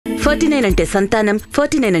49 అంటే సంతానం,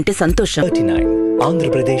 49 అంటే సంతోషం. 39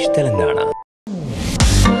 ఆంధ్రప్రదేశ్ తెలంగాణ.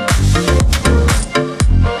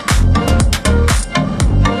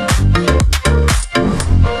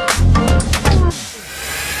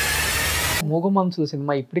 మూగమంసు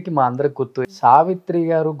సినిమా ఇప్పటికి మా అందరికి గుర్తు. సావిత్రి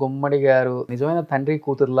గారు, గుమ్మడి గారు నిజమైన తండ్రి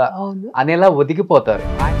కూతుర్లా అనేలా ఒదిగిపోతారు.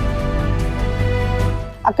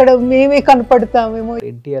 అక్కడ మేమే కనపడతామేమో.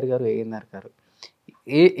 ఎన్టీఆర్ గారు, ఏఎన్ఆర్ గారు,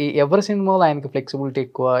 ఎవరి సినిమాలో ఆయనకి ఫ్లెక్సిబిలిటీ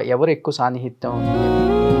ఎక్కువ, ఎవరు ఎక్కువ సాన్నిహిత్యం?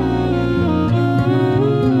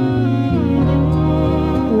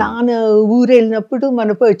 నాన్న ఊరు వెళ్ళినప్పుడు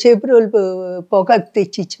మన చేపరోలు పొగాకు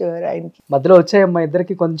తెచ్చిచ్చేవారు ఆయనకి. మధ్యలో వచ్చాయమ్మా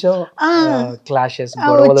ఇద్దరికి కొంచెం క్లాషెస్.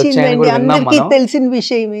 వచ్చిందండి, అందరికీ తెలిసిన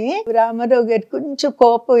విషయమే. రామారావు గారికి కొంచెం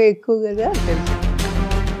కోపం ఎక్కువ కదా.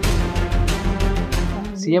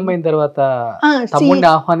 సీఎం అయిన తర్వాత తమ్ముడిని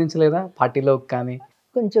ఆహ్వానించలేదా పార్టీలోకి? కానీ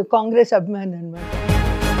కొంచెం కాంగ్రెస్ అభిమాని అన్నమాట.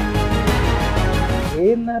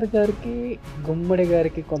 ఏఎన్ఆర్ గారికి, గుమ్మడి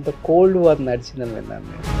గారికి కొంత కోల్డ్ వార్ నడిచిందని విన్నాను.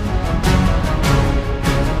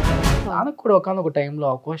 నాన్నకు కూడా ఒకనొక టైంలో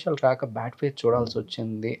అవకాశాలు రాక బ్యాట్ ఫేస్ చూడాల్సి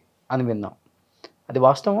వచ్చింది అని విన్నాం. అది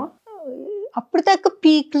వాస్తవా? అప్పుడు దాకా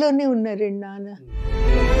పీక్ లోనే ఉన్నారండి నాన్న.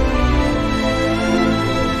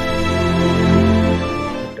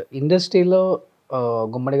 ఇండస్ట్రీలో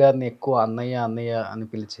గుమ్మడి గారిని ఎక్కువ అన్నయ్య అన్నయ్య అని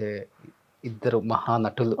పిలిచే ఇద్దరు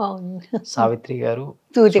మహానటులు సావిత్రి గారు,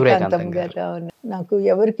 సూర్యకాంతం గారు. అవును, నాకు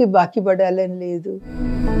ఎవరికి బాకీ పడాలని లేదు.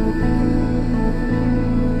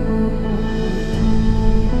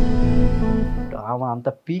 ఆమె అంత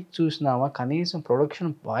పీక్ చూసినామా, కనీసం ప్రొడక్షన్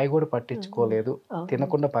బాయ్ కూడా పట్టించుకోలేదు,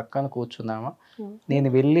 తినకుండా పక్కన కూర్చున్నామా. నేను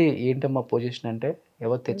వెళ్ళి ఏంటమ్మా పొజిషన్ అంటే,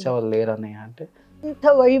 ఎవరు తెచ్చేవాళ్ళు లేరని అంటే, ఇంత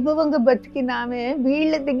వైభవంగా బతికిన ఆమె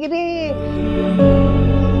వీళ్ళ దగ్గరే.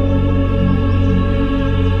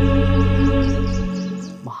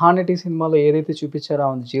 మహానటి సినిమాలో ఏదైతే చూపించారో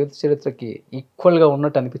ఆమె జీవిత చరిత్రకి ఈక్వల్ గా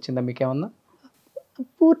ఉన్నట్టు అనిపించిందా మీకేమన్నా?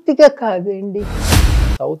 పూర్తిగా కాదండి.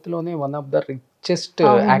 సౌత్ లోనే one of the richest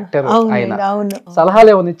actor ఆయన. సలహాలు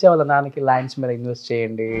ఏమైనా ఇచ్చేవాళ్ళ నాన్నకి? లైన్స్ మీద ఇన్వెస్ట్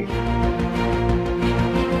చేయండి.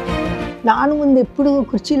 నాన్న ముందు ఎప్పుడు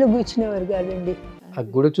కుర్చీలో కూర్చునేవారు కాదండి. ఆ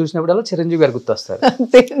గుడి చూసినప్పుడల్లా చిరంజీవి గారు గుర్తొస్తారు.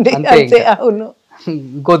 అవును,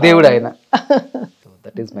 ఇంకో దేవుడు ఆయన.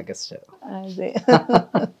 That is my guest.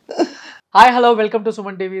 Hi, hello, welcome to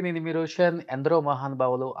Suman TV. నేను మీ రోషన్. ఎందరో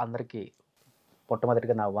మహానుభావులు అందరికీ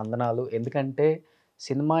మొట్టమొదటిగా నా వందనాలు. ఎందుకంటే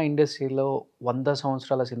సినిమా ఇండస్ట్రీలో 100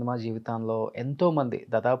 సంవత్సరాల సినిమా జీవితంలో ఎంతోమంది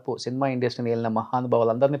దాదాపు సినిమా ఇండస్ట్రీని వెళ్ళిన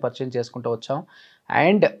మహానుభావులు అందరినీ పరిచయం చేసుకుంటూ వచ్చాం.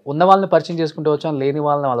 అండ్ ఉన్న వాళ్ళని పరిచయం చేసుకుంటూ వచ్చాం, లేని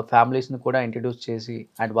వాళ్ళని వాళ్ళ ఫ్యామిలీస్ని కూడా ఇంట్రడ్యూస్ చేసి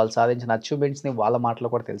అండ్ వాళ్ళు సాధించిన అచీవ్మెంట్స్ని వాళ్ళ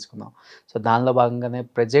మాటలో కూడా తెలుసుకుందాం. సో దానిలో భాగంగానే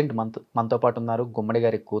ప్రజెంట్ మనతో పాటు ఉన్నారు గుమ్మడి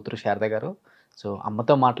గారి కూతురు శారద గారు. సో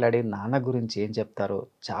అమ్మతో మాట్లాడి నాన్న గురించి ఏం చెప్తారో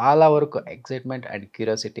చాలా వరకు ఎక్సైట్మెంట్ అండ్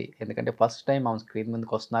క్యూరియాసిటీ. ఎందుకంటే ఫస్ట్ టైం ఆమె స్క్రీన్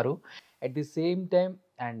ముందుకు వస్తున్నారు. At the same time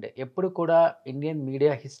and ఎప్పుడు కూడా ఇండియన్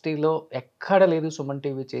మీడియా హిస్టరీలో ఎక్కడ లేదు సుమన్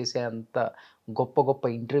టీవీ చేసే అంత గొప్ప గొప్ప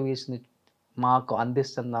ఇంటర్వ్యూస్ని మాకు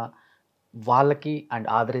అందిస్తున్న వాళ్ళకి అండ్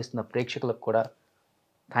ఆదరిస్తున్న ప్రేక్షకులకు కూడా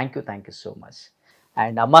thank you so much.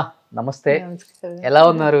 And అమ్మ నమస్తే, ఎలా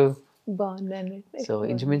ఉన్నారు? బాగున్నాను. సో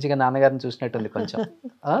ఇంచుమించుగా నాన్నగారిని చూసినట్టుంది కొంచెం.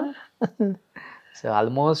 సో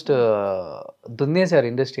ఆల్మోస్ట్ దున్నేశారు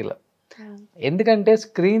ఇండస్ట్రీలో. ఎందుకంటే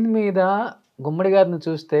స్క్రీన్ మీద గుమ్మడి గారిని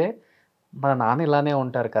చూస్తే మన నాన్న ఇలానే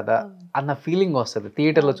ఉంటారు కదా అన్న ఫీలింగ్ వస్తుంది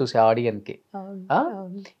థియేటర్లో చూసే ఆడియన్స్కి.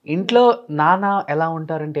 ఇంట్లో నాన్న ఎలా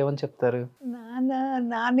ఉంటారంటే ఏమని చెప్తారు?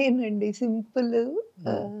 నానేనండి, సింపుల్.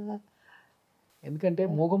 ఎందుకంటే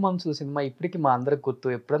మూగమంసు సినిమా ఇప్పటికి మా అందరికి గుర్తు.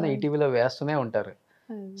 ఎప్పుడైనా ఈటీవీలో వేస్తూనే ఉంటారు.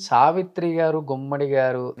 సావిత్రి గారు, గుమ్మడి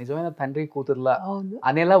గారు నిజమైన తండ్రి కూతుర్లా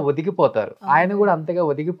అనేలా ఒదిగిపోతారు. ఆయన కూడా అంతగా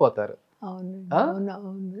ఒదిగిపోతారు.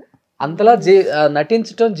 అంతలా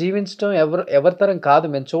నటించటం, జీవించటం ఎవరి తరం కాదు.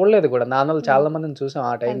 మేము చూడలేదు కూడా, నాన్నలు చాలా మందిని చూసాం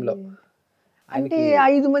ఆ టైంలో. అంటే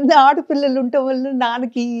 5 మంది ఆడపిల్లలు ఉండటం వల్ల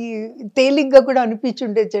నాన్నకి తేలిగ్గా కూడా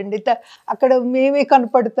అనిపించుండొచ్చండి. అక్కడ మేమే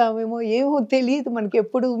కనపడతామేమో, ఏమో తెలియదు మనకి.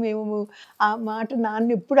 ఎప్పుడు మేము ఆ మాట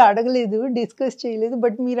నాన్న ఎప్పుడు అడగలేదు, డిస్కస్ చేయలేదు.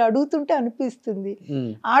 బట్ మీరు అడుగుతుంటే అనిపిస్తుంది.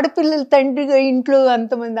 ఆడపిల్లలు తండ్రిగా ఇంట్లో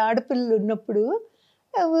అంతమంది ఆడపిల్లలు ఉన్నప్పుడు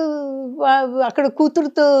అక్కడ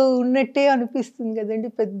కూతురుతో ఉన్నట్టే అనిపిస్తుంది కదండి.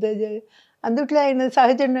 పెద్ద అందుట్లో ఆయన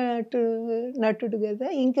సహజ నటుడు కదా,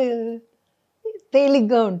 ఇంకా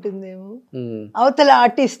తేలిగ్గా ఉంటుందేమో. అవతల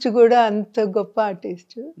ఆర్టిస్ట్ కూడా అంత గొప్ప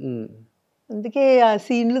ఆర్టిస్ట్, అందుకే ఆ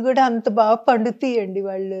సీన్లు కూడా అంత బాగా పండుతాయండి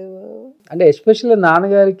వాళ్ళు. అంటే ఎస్పెషల్లీ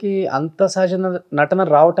నాన్నగారికి అంత సహజ నటన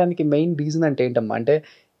రావడానికి మెయిన్ రీజన్ అంటే ఏంటమ్మా? అంటే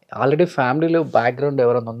ఆల్రెడీ ఫ్యామిలీలో బ్యాక్గ్రౌండ్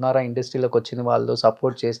ఎవరైనా ఉన్నారా? ఇండస్ట్రీలోకి వచ్చిన వాళ్ళు,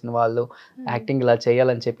 సపోర్ట్ చేసిన వాళ్ళు, యాక్టింగ్ ఇలా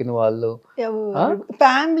చేయాలని చెప్పిన వాళ్ళు?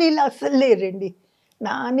 ఫ్యామిలీలో అస్సలు లేరండి.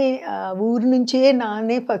 నానే ఊరు నుంచే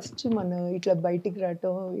నానే ఫస్ట్ మనం ఇట్లా బయటికి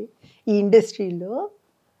రావటం ఈ ఇండస్ట్రీలో.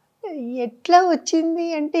 ఎట్లా వచ్చింది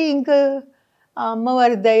అంటే ఇంకా ఆ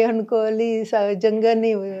అమ్మవారి దయ అనుకోవాలి.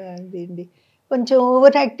 సహజంగానే అదండి. కొంచెం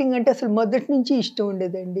ఓవర్ యాక్టింగ్ అంటే అసలు మొదటి నుంచి ఇష్టం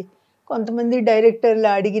ఉండేదండి. కొంతమంది డైరెక్టర్లు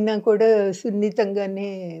అడిగినా కూడా సున్నితంగానే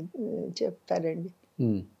చెప్తారండి.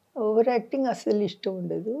 ఓవర్ యాక్టింగ్ అస్సలు ఇష్టం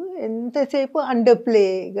ఉండదు. ఎంతసేపు అండర్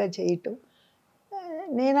ప్లేగా చేయటం.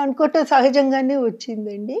 నేను అనుకోవటం సహజంగానే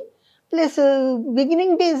వచ్చిందండి. ప్లస్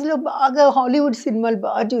బిగినింగ్ డేస్‌లో బాగా హాలీవుడ్ సినిమాలు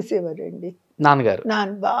బాగా చూసేవారండి. నాన్నగారు.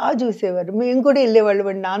 నాన్న బాగా చూసేవారు. మేము కూడా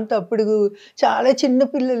వెళ్ళేవాళ్ళమండి నాన్నతో. అప్పుడు చాలా చిన్న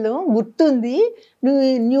పిల్లలం. గుర్తుంది.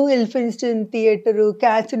 న్యూ ఎలిఫెన్స్టన్ థియేటరు,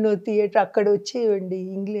 క్యాసినో థియేటర్ అక్కడ వచ్చేవండి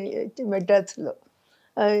మెడ్రాస్‌లో.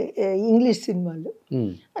 ఇంగ్లీష్ సినిమాలు.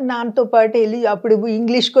 నాన్నతో పాటు వెళ్ళి అప్పుడు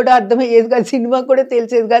ఇంగ్లీష్ కూడా అర్థమయ్యేది కాదు. సినిమా కూడా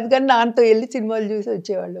తెలిసేది కాదు. కానీ నాన్నతో వెళ్ళి సినిమాలు చూసి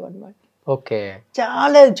వచ్చేవాళ్ళం అనమాట. ఓకే.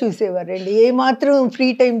 చాలా చూసేవారండి. ఏమాత్రం ఫ్రీ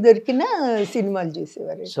టైం దొరికినా సినిమాలు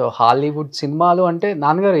చూసేవారండి. సో హాలీవుడ్ సినిమాలు అంటే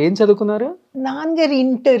నాన్నగారు ఏం చదువుకున్నారు? నాన్నగారు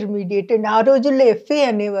ఇంటర్మీడియట్ అండి. ఆ రోజుల్లో ఎఫ్ఏ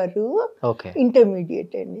అనేవారు. ఓకే.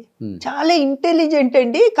 ఇంటర్మీడియట్ అండి. చాలా ఇంటెలిజెంట్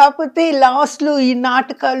అండి. కాకపోతే లాస్ట్లో ఈ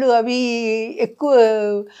నాటకాలు అవి ఎక్కువ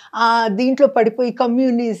దీంట్లో పడిపోయి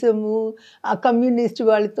కమ్యూనిజము, ఆ కమ్యూనిస్ట్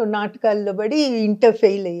వాళ్ళతో నాటకాల్లో పడి ఇంటర్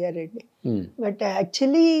ఫెయిల్ అయ్యారండి. బట్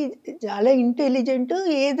యాక్చువల్లీ చాలా ఇంటెలిజెంట్.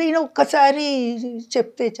 ఏదైనా ఒక్కసారి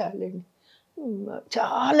చెప్తే చాలండి.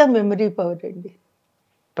 చాలా మెమరీ పవర్ అండి.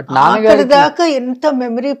 అక్కడి దాకా ఎంత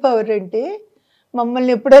మెమరీ పవర్ అంటే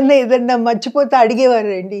మమ్మల్ని ఎప్పుడన్నా ఏదన్నా మర్చిపోతే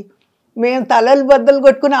అడిగేవారండి. మేము తలలు బద్దలు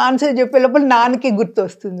కొట్టుకుని ఆన్సర్ చెప్పే లోపల నాన్నకి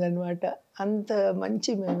గుర్తొస్తుంది అనమాట. అంత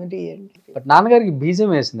మంచి మెమరీ అండి. బట్ నాన్నగారికి బీజం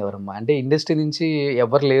వేసింది ఎవరమ్మా? అంటే ఇండస్ట్రీ నుంచి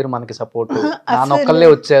ఎవరు లేరు మనకి సపోర్ట్, నాన్న ఒక్కళ్ళే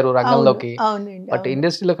వచ్చారు రంగంలోకి. బట్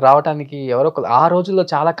ఇండస్ట్రీలోకి రావడానికి ఎవరో ఆ రోజుల్లో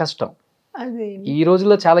చాలా కష్టం. ఈ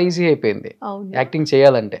రోజుల్లో చాలా ఈజీ అయిపోయింది యాక్టింగ్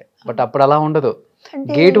చేయాలంటే. బట్ అప్పుడు అలా ఉండదు.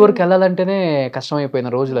 గేట్ వరకు వెళ్ళాలంటేనే కష్టమైపోయిన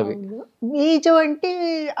రోజులు అవి. బీజం అంటే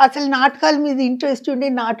అసలు నాటకాల మీద ఇంట్రెస్ట్ ఉండి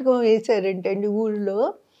నాటకం వేశారంటే అండి ఊళ్ళో.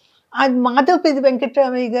 అది మాధవపతి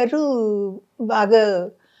వెంకటరామయ్య గారు బాగా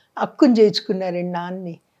హక్కును చేర్చుకున్నారండి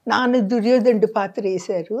నాన్నని. నాన్న దుర్యోధనుడి పాత్ర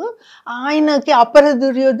వేశారు. ఆయనకి అపర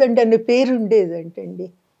దుర్యోధనుడు అనే పేరు ఉండేదంటండి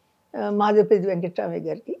మాధవపతి వెంకటరామయ్య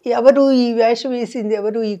గారికి. ఎవరు ఈ వేషం వేసింది,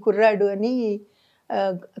 ఎవరు ఈ కుర్రాడు అని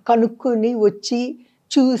కనుక్కొని వచ్చి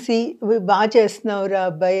చూసి బాగా చేస్తున్నావురా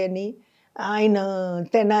అబ్బాయి అని ఆయన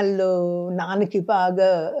తెనాల్లో నాన్నకి బాగా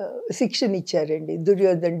శిక్షణ ఇచ్చారండి.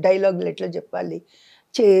 దుర్యోధన్ డైలాగులు ఎట్లా చెప్పాలి,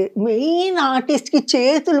 మెయిన్ ఆర్టిస్ట్కి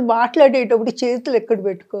చేతులు మాట్లాడేటప్పుడు చేతులు ఎక్కడ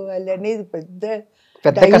పెట్టుకోవాలి అనేది పెద్ద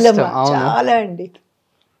డైలమా చాలా అండి.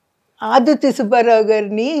 ఆదుర్తి సుబ్బారావు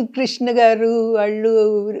గారిని కృష్ణ గారు వాళ్ళు,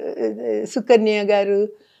 సుకన్య గారు,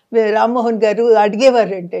 రామ్మోహన్ గారు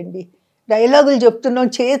అడిగేవారంటండి. డైలాగులు చెప్తున్నాం,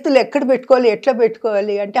 చేతులు ఎక్కడ పెట్టుకోవాలి, ఎట్లా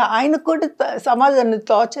పెట్టుకోవాలి అంటే ఆయనకు కూడా సమాధానం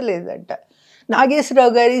తోచలేదంట.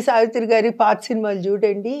 నాగేశ్వరరావు గారి, సావిత్రి గారి పాత సినిమాలు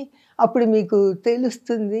చూడండి, అప్పుడు మీకు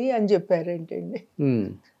తెలుస్తుంది అని చెప్పారంటండి.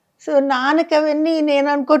 సో నాన్నకి అవన్నీ నేను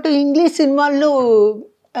అనుకోవటం ఇంగ్లీష్ సినిమాల్లో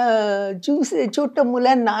చూడటం మూల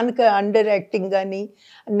నాన్నకి అండర్ యాక్టింగ్ కానీ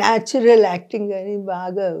న్యాచురల్ యాక్టింగ్ కానీ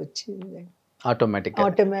బాగా వచ్చిందండి. ఆటోమేటిక్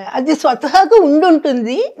అది స్వతహాగా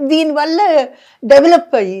ఉండుంటుంది. దీనివల్ల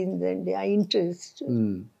డెవలప్ అయ్యిందండి ఆ ఇంట్రెస్ట్.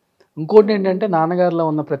 ఇంకోటి ఏంటంటే నాన్నగారిలో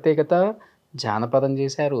ఉన్న ప్రత్యేకత జానపదం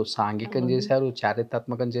చేశారు, సాంఘికం చేశారు,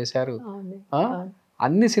 చారిత్రాత్మకం చేశారు.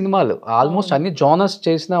 అన్ని సినిమాలు ఆల్మోస్ట్ అన్ని జోనర్స్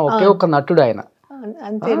చేసిన ఒకే ఒక్క నటుడు ఆయన.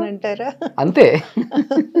 అంతేనంటారా? అంతే.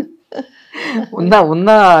 ఉన్న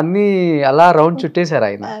అన్ని అలా రౌండ్ చుట్టేశారు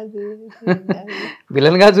ఆయన.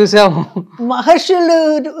 విలన్ గా చూసాము. మహర్షులు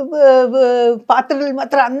పాత్రలు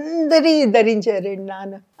మాత్రం అందరి ధరించారండి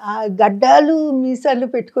నాన్న. ఆ గడ్డాలు మీసాలు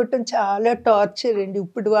పెట్టుకోవటం చాలా టార్చర్ అండి.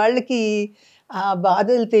 ఇప్పుడు వాళ్ళకి ఆ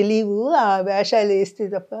బాధలు తెలియవు ఆ వేషాలు వేస్తే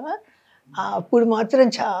తప్ప. అప్పుడు మాత్రం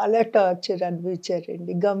చాలా టార్చర్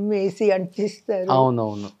అనిపించారండి. గమ్ వేసి అంటిస్తారు.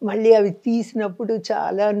 అవునవును. మళ్ళీ అవి తీసినప్పుడు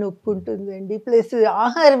చాలా నొప్పి ఉంటుందండి. ప్లస్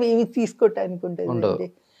ఆహారం ఏమి తీసుకోవటానికి ఉంటుందండి.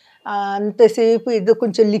 అంతసేపు ఏదో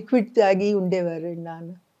కొంచెం లిక్విడ్ తాగి ఉండేవారండి నాన్న.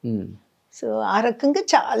 సో ఆ రకంగా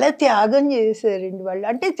చాలా త్యాగం చేశారండి వాళ్ళు.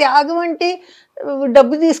 అంటే త్యాగం అంటే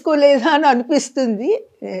డబ్బు తీసుకోలేదా అని అనిపిస్తుంది.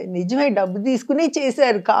 నిజమే, డబ్బు తీసుకుని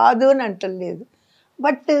చేశారు, కాదు అని అంటలేదు.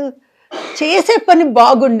 బట్ చేసే పని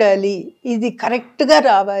బాగుండాలి, ఇది కరెక్ట్గా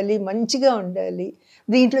రావాలి, మంచిగా ఉండాలి,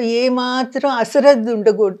 దీంట్లో ఏమాత్రం అశ్రద్ధ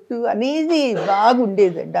ఉండకూడదు అనేది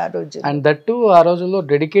బాగుండేదండి ఆ రోజు. అండ్ దట్టు ఆ రోజుల్లో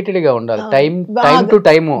డెడికేటెడ్ గా ఉండాలి. Time to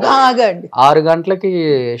time. బాగా అండి. 6 గంటలకి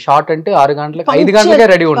షార్ట్ అంటే 6 గంటలకి 5 గంటలకే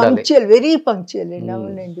రెడీ ఉండాలి. పంక్చువల్, వెరీ పంక్చువల్ అండి.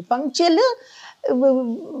 అవునండి, పంక్చువల్.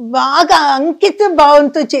 బాగా అంకిత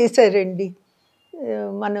భావంతో చేశారండి.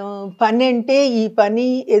 మనం పని అంటే ఈ పని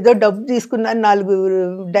ఏదో డబ్బు తీసుకున్నా 4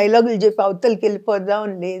 డైలాగులు చెప్పి అవతలకి వెళ్ళిపోదాం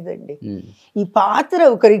అని లేదండి. ఈ పాత్ర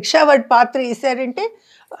ఒక రిక్షా వాడి పాత్ర వేసారంటే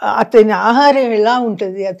అతని ఆహారం ఎలా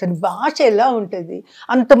ఉంటుంది, అతని భాష ఎలా ఉంటుంది,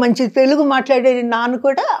 అంత మంచి తెలుగు మాట్లాడే నాన్న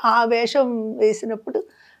కూడా ఆ వేషం వేసినప్పుడు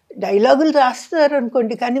డైలాగులు రాస్తారు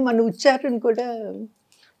అనుకోండి, కానీ మన ఉచ్చారణ కూడా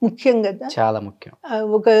ముఖ్యం కదా. చాలా ముఖ్యం.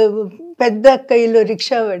 ఒక పెద్ద అక్కయ్యలో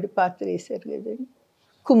రిక్షావాడి పాత్ర వేశారు కదండి,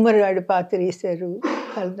 కుమ్మరివాడి పాత్ర వేశారు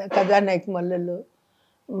కథానాయక మల్లలో.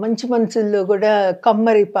 మంచి మనుషుల్లో కూడా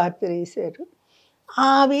కమ్మరి పాత్ర వేశారు.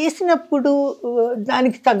 ఆ వేసినప్పుడు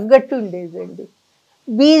దానికి తగ్గట్టు ఉండేదండి.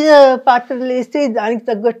 బీద పాత్రలు వేస్తే దానికి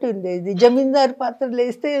తగ్గట్టు ఉండేది, జమీందారు పాత్రలు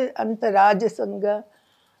వేస్తే అంత రాజసంగా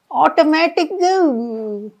ఆటోమేటిక్గా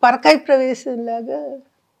పరకాయ ప్రవేశంలాగా.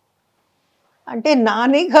 అంటే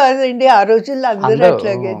నానే కాదండి, ఆ రోజుల్లో అందరూ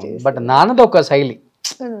అట్లాగే చేశారు. బట్ నాన్నది ఒక శైలి,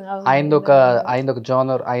 ఆయనదొక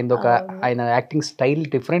జోనర్, ఆయన యాక్టింగ్ స్టైల్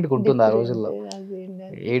డిఫరెంట్గా ఉంటుంది ఆ రోజుల్లో.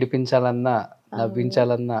 ఏడిపించాలన్నా,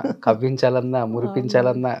 నవ్వించాలన్నా, కవ్వించాలన్నా,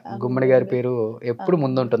 మురిపించాలన్నా గుమ్మడి గారి పేరు ఎప్పుడు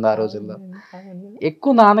ముందుంటుంది ఆ రోజుల్లో.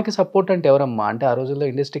 ఎక్కువ నాన్నకి సపోర్ట్ అంటే ఎవరమ్మా? అంటే ఆ రోజుల్లో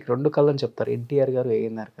ఇండస్ట్రీకి 2 కళ్ళని చెప్తారు, ఎన్టీఆర్ గారు,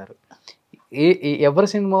 ఏఎన్ఆర్ గారు. ఎవరి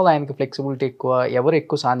సినిమాలో ఆయనకి ఫ్లెక్సిబిలిటీ ఎక్కువ, ఎవరు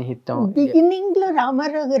ఎక్కువ సాన్నిహిత్యం? బిగినింగ్లో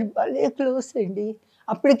రామారావు గారు భలే క్లోజ్ అండి.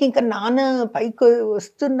 అప్పటికి ఇంకా నాన్న పైకి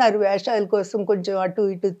వస్తున్నారు వేషాల కోసం, కొంచెం అటు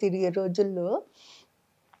ఇటు తిరిగే రోజుల్లో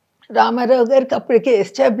రామారావు గారికి అప్పటికే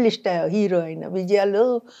ఎస్టాబ్లిష్డ్ హీరో అయిన, విజయాలో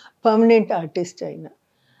పర్మనెంట్ ఆర్టిస్ట్ అయిన.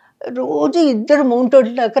 రోజు ఇద్దరు మౌంట్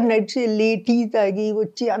రోడ్ దాకా నడిచి వెళ్ళి టీ తాగి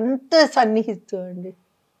వచ్చి అంత సన్నిహితం అండి.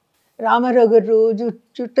 రామారావు గారు రోజు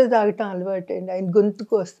చుట్ట తాగటం అలవాటు అండి ఆయన గొంతు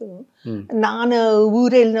కోసం. నాన్న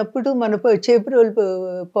ఊరు వెళ్ళినప్పుడు మన చేపురోలు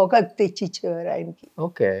పొగాకు తెచ్చి ఇచ్చేవారు ఆయనకి.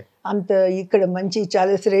 ఓకే, అంత ఇక్కడ మంచి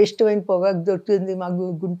చాలా శ్రేష్టమైన పొగాకు దొరుకుతుంది మాకు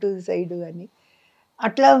గుంటూరు సైడు అని.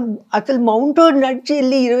 అట్లా అసలు మౌంట్ రోడ్ నడిచి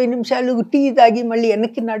వెళ్ళి 20 నిమిషాలు టీ తాగి మళ్ళీ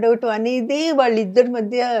వెనక్కి నడవటం అనేది వాళ్ళిద్దరి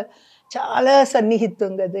మధ్య చాలా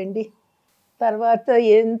సన్నిహితం కదండి. తర్వాత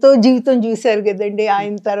ఎంతో జీవితం చూశారు కదండి.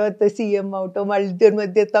 ఆయన తర్వాత సీఎం అవటం, వాళ్ళిద్దరి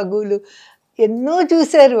మధ్య తగులు ఎన్నో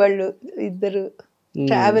చూశారు వాళ్ళు ఇద్దరు.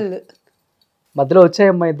 ట్రావెల్ మధ్యలో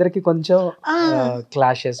వచ్చాయమ్మా ఇద్దరికి కొంచెం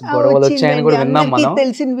క్లాషెస్, గొడవలు వచ్చాయని కూడా విన్నాం మనం.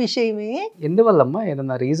 తెలిసిన విషయమే. ఎందువల్లమ్మా?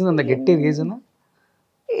 ఏదన్నా రీజన్ ఉందా? గట్టి రీజన్?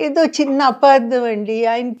 ఏదో చిన్న అపార్థం అండి.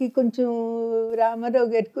 ఆయనకి కొంచెం రామారావు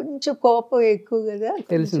గారికి కొంచెం కోపం ఎక్కువ కదా.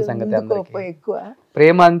 తెలిసిన సంగతి, కోపం ఎక్కువ,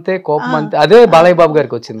 ప్రేమ అంతే, కోపం అంతే. అదే బాలయ్య బాబు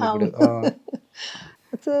గారికి వచ్చింది ఇప్పుడు.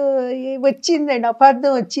 సో వచ్చిందండి,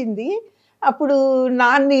 అపార్థం వచ్చింది. అప్పుడు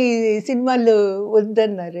నాన్ని సినిమాల్లో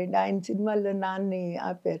వద్దన్నారండి, ఆయన సినిమాల్లో నాన్ని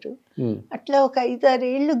ఆపారు. అట్లా ఒక 5-6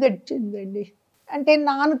 ఏళ్ళు గడిచిందండి. అంటే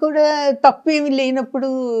నాన్న కూడా తప్పేమి లేనప్పుడు,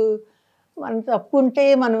 మన తప్పు ఉంటే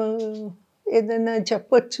మనం ఏదైనా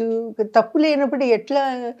చెప్పొచ్చు, తప్పు లేనప్పుడు ఎట్లా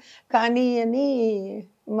కానీ అని.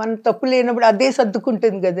 మన తప్పు లేనప్పుడు అదే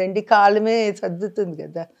సర్దుకుంటుంది కదండి, కాలమే సర్దుతుంది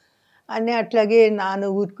కదా అని అట్లాగే నాన్న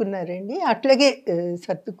ఊరుకున్నారండి. అట్లాగే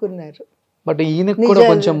సర్దుకున్నారు. బట్ ఈయనకు కూడా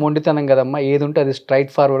కొంచెం మొండితనం కదమ్మా, ఏది ఉంటే అది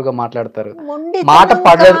స్ట్రైట్ ఫార్వర్డ్ గా మాట్లాడతారు, మాట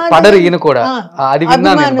పడరు ఈయన కూడా. అది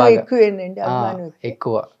విన్నాను, ఎక్కువేనండి,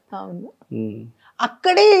 ఎక్కువ. అవును,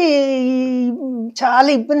 అక్కడే చాలా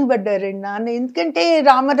ఇబ్బంది పడ్డారండి నాన్న. ఎందుకంటే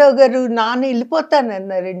రామారావు గారు నాన్న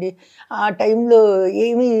వెళ్ళిపోతానన్నారండి. ఆ టైంలో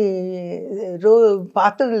ఏమీ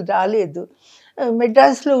పాత్రలు రాలేదు.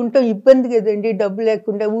 మెడ్రాస్లో ఉండటం ఇబ్బంది కదండి, డబ్బు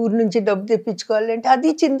లేకుండా ఊరు నుంచి డబ్బు తెప్పించుకోవాలంటే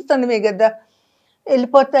అది చింతనమే కదా.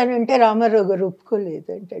 వెళ్ళిపోతానంటే రామారావు గారు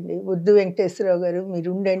ఒప్పుకోలేదంటండి. వద్దు వెంకటేశ్వరరావు గారు, మీరు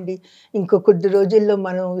ఉండండి, ఇంకో కొద్ది రోజుల్లో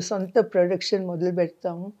మనం సొంత ప్రొడక్షన్ మొదలు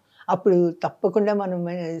పెడతాము, అప్పుడు తప్పకుండా మనం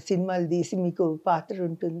సినిమాలు తీసి మీకు పాత్ర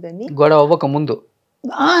ఉంటుందని. గొడవ అవ్వక ముందు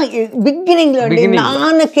బిగినింగ్లో అండి,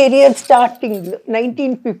 నాన్న కెరియర్ స్టార్టింగ్లో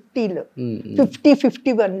 1950లో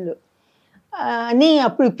 51లో అని.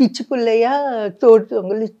 అప్పుడు పిచ్చి పుల్లయ్య, తోడు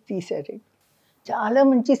దొంగలు తీశారండి. చాలా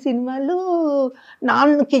మంచి సినిమాలు,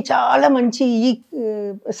 నాన్నకి చాలా మంచి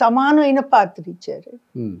సమానమైన పాత్ర ఇచ్చారు.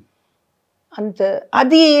 అంత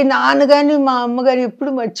అది నాన్న కానీ మా అమ్మ కానీ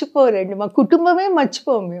ఎప్పుడు మర్చిపోరండి, మా కుటుంబమే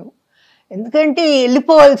మర్చిపోము మేము. ఎందుకంటే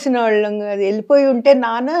వెళ్ళిపోవాల్సిన వాళ్ళం కాదు, వెళ్ళిపోయి ఉంటే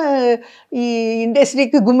నాన్న ఈ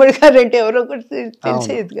ఇండస్ట్రీకి గుమ్మడి గారు అంటే ఎవరో కూడా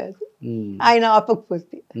తెలిసేది కాదు, ఆయన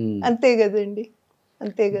ఆపకపోతే. అంతే కదండి,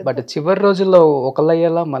 అంతే కదా. బట్ చివరి రోజుల్లో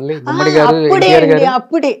ఒకళ్ళయ్యేలా మళ్ళీ గుమ్మడి గారు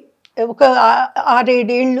అప్పుడే ఒక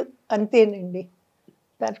 6-7 ఏళ్ళు అంతేనండి.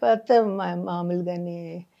 తర్వాత మామూలుగానే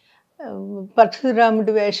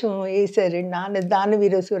పరశురాముడి వేషం వేశారండి నాన్న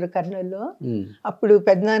దానవీరేశ్వర కర్ణలో. అప్పుడు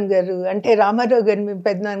పెద్దనాన్నగారు, అంటే రామారావు గారిని మేము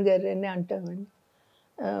పెద్దనాన్నగారు అని అంటామండి,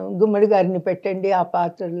 గుమ్మడి గారిని పెట్టండి ఆ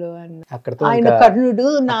పాత్రలో అని. ఆయన కర్ణుడు,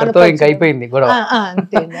 అయిపోయింది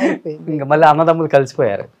అంతేండి, అయిపోయింది. మళ్ళీ అన్నదమ్ములు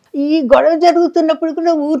కలిసిపోయారు. ఈ గొడవ జరుగుతున్నప్పుడు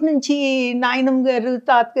కూడా ఊరు నుంచి నాయనమ్మ గారు,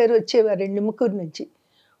 తాతగారు వచ్చేవారండి ముక్కూరు నుంచి.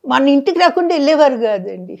 మన ఇంటికి రాకుండా వెళ్ళేవారు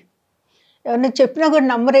కాదండి. ఎవరన్నా చెప్పినా కూడా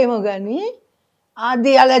నమ్మరేమో కానీ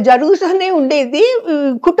అది అలా జరుగుతూనే ఉండేది.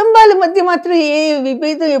 కుటుంబాల మధ్య మాత్రం ఏ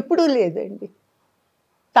విభేదం ఎప్పుడూ లేదండి.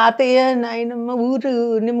 తాతయ్య, నాయనమ్మ ఊరు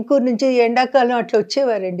నిమ్మకూరు నుంచి ఎండాకాలం అట్లా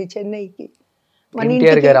వచ్చేవారండి చెన్నైకి. మన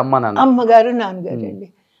ఎన్టీఆర్ ఇంటికి గారు అమ్మ నాన్న. అమ్మగారు, నాన్నగారు అండి.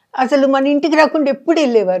 అసలు మన ఇంటికి రాకుండా ఎప్పుడు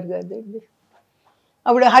వెళ్ళేవారు కాదండి.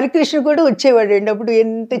 అప్పుడు హరికృష్ణ కూడా వచ్చేవాడండి. అప్పుడు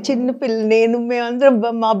ఎంత చిన్న పిల్ల నేను, మేమందరం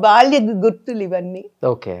మా బాల్య గుర్తులు ఇవన్నీ.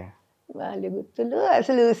 ఓకే. బాల్య గుర్తులు.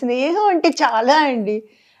 అసలు స్నేహం అంటే చాలా అండి.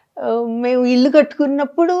 మేము ఇల్లు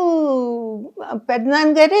కట్టుకున్నప్పుడు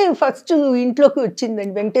పెద్దనాన్నగారే ఫస్ట్ ఇంట్లోకి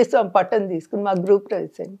వచ్చిందండి. వెంకటేశ్వర స్వామి పట్టం తీసుకుని మా గ్రూప్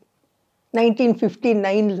ప్రవేశం అండి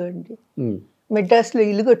 1959లో అండి. మెడ్రాస్లో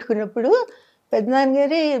ఇల్లు కట్టుకున్నప్పుడు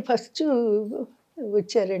పెద్దనాన్నగారే ఫస్ట్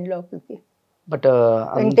వచ్చారండి లోపలికి. బట్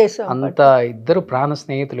అంత ఇద్దరు ప్రాణ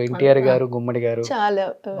స్నేహితులు ఎన్టీఆర్ గారు, గుమ్మడి గారు, చాలా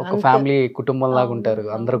ఒక ఫ్యామిలీ కుటుంబం లాగా ఉంటారు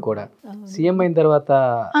అందరూ కూడా. సీఎం అయిన తర్వాత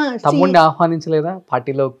తమ్ముడిని ఆహ్వానించలేదా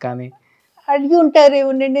పార్టీలోకి? కానీ అడిగి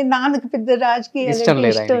ఉంటారేమోనండి. నాన్నకి పెద్ద రాజకీయాలు ఇష్టం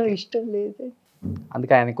లేదు, ఇష్టం లేదు.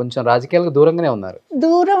 అందుకే ఆయన కొంచెం రాజకీయాలకు దూరంగానే ఉన్నారు.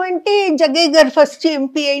 దూరం అంటే జగ్గయ్య గారు ఫస్ట్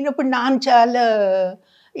ఎంపీ అయినప్పుడు నాన్న చాలా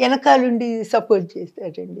వెనకాలండి సపోర్ట్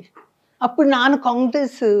చేశారండి. అప్పుడు నాన్న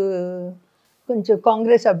కొంచెం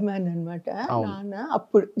కాంగ్రెస్ అభిమాని అనమాట నాన్న.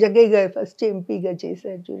 అప్పుడు జగ్గయ్య గారు ఫస్ట్ ఎంపీగా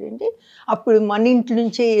చేశారు చూడండి. అప్పుడు మన ఇంటి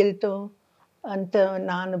నుంచే వెళ్తాం అంత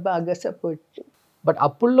నాన్న బాగా సపోర్ట్. బట్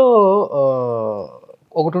అప్పుల్లో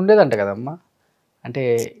ఒకటి ఉండేదంట కదమ్మా, అంటే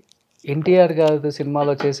ఎన్టీఆర్ గారు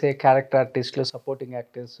సినిమాలో చేసే క్యారెక్టర్ ఆర్టిస్టులు, సపోర్టింగ్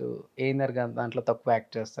యాక్టర్స్ ఏఎన్ఆర్ గారు దాంట్లో తక్కువ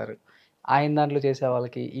యాక్ట్ చేస్తారు, ఆయన దాంట్లో చేసే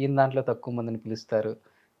వాళ్ళకి ఈయన దాంట్లో తక్కువ మందిని పిలుస్తారు.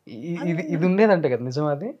 ఇది ఉండేదంట కదా, నిజం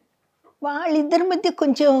అది? వాళ్ళిద్దరి మధ్య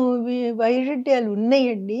కొంచెం వైరుధ్యాలు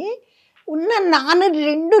ఉన్నాయండి. నాన్న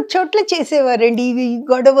 2 చోట్ల చేసేవారండి ఈ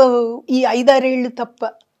గొడవ. ఈ 5-6 ఏళ్ళు తప్ప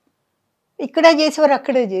ఇక్కడ చేసేవారు,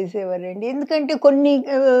 అక్కడే చేసేవారండి. ఎందుకంటే కొన్ని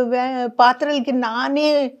పాత్రలకి నానే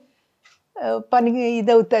పని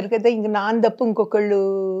ఇదవుతారు కదా, ఇంక నాన్న తప్ప ఇంకొకళ్ళు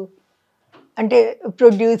అంటే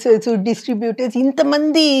ప్రొడ్యూసర్స్, డిస్ట్రిబ్యూటర్స్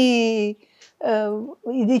ఇంతమంది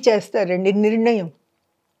ఇది చేస్తారండి నిర్ణయం.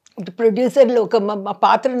 ప్రొడ్యూసర్లు ఒక మా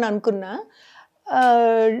పాత్రను అనుకున్నా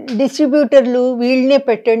డిస్ట్రిబ్యూటర్లు వీళ్ళనే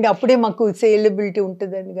పెట్టండి అప్పుడే మాకు సేలబిలిటీ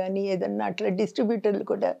ఉంటుందని కానీ ఏదన్నా అట్లా డిస్ట్రిబ్యూటర్లు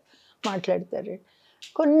కూడా మాట్లాడతారు.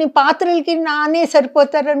 కొన్ని పాత్రలకి నానే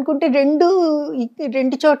సరిపోతారు అనుకుంటే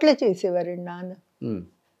 2 చోట్ల చేసేవారండి నాన్న.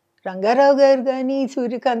 రంగారావు గారు కానీ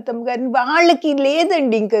సూర్యకాంతం గారిని వాళ్ళకి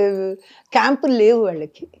లేదండి, ఇంకా క్యాంపులు లేవు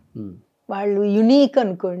వాళ్ళకి. వాళ్ళు యునీక్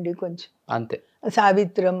అనుకోండి కొంచెం. అంతే.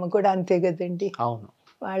 సావిత్రమ్మ కూడా అంతే కదండి. అవును.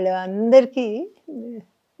 వాళ్ళందరికీ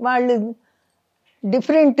వాళ్ళు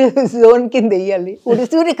డిఫరెంట్ జోన్ కింద వెయ్యాలి. ఇప్పుడు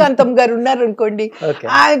సూర్యకాంతం గారు ఉన్నారనుకోండి,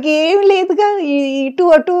 ఆమెకి ఏం లేదుగా, ఇటు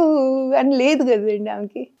అటు అని లేదు కదండి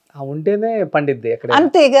ఆమెకి. ఉంటేనే పండిద్ది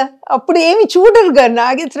అంతేగా. అప్పుడు ఏమి చూడరుగా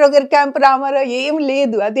నాగేశ్వరరావు గారి క్యాంప్, రామారావు ఏమి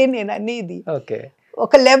లేదు. అదే నేను అనేది.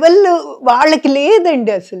 ఒక లెవెల్ వాళ్ళకి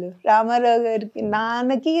లేదండి అసలు. రామారావు గారికి,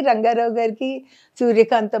 నాన్నకి, రంగారావు గారికి,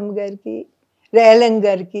 సూర్యకాంతమ్మ గారికి, రేలం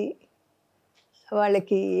గారికి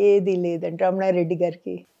వాళ్ళకి ఏది లేదండి, రమణారెడ్డి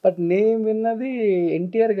గారికి. బట్ నేను విన్నది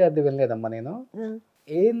ఎన్టీఆర్ గారిది వినలేదమ్మా నేను.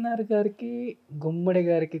 ఏఎన్ఆర్ గారికి, గుమ్మడి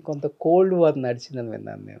గారికి కొంత కోల్డ్ వార్ నడిచిందని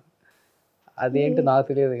విన్నాను నేను. అదేంటి నాకు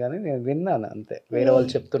తెలియదు కానీ నేను విన్నాను అంతే, వేరే వాళ్ళు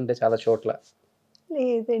చెప్తుంటే చాలా చోట్ల.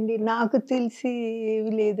 లేదండి నాకు తెలిసి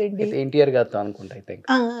ఏమి లేదండి. ఎన్టీఆర్ గారితో అనుకుంటా అయితే.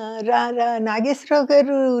 నాగేశ్వరరావు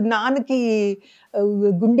గారు నాన్నకి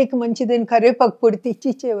గుండెకి మంచిదని కరివేపాకు పొడి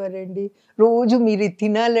తెచ్చిచ్చేవారండి. రోజు మీరు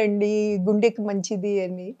తినాలండి గుండెకి మంచిది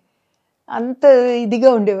అని. అంత ఇదిగా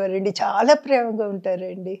ఉండేవారండి, చాలా ప్రేమగా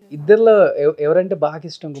ఉంటారండి. ఇద్దరిలో ఎవరంటే బాగా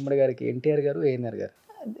ఇష్టం గుమ్మడి గారికి, ఎన్టీఆర్ గారు, ఏఎన్ఆర్ గారు?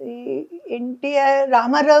 అది ఎన్టీఆర్,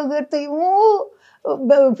 రామారావు గారితో ఏమో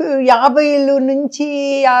 50 నుంచి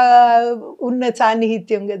ఉన్న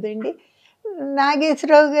సాన్నిహిత్యం కదండి.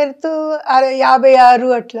 నాగేశ్వరరావు గారితో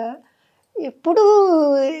 56 అట్లా. ఎప్పుడు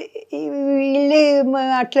వీళ్ళే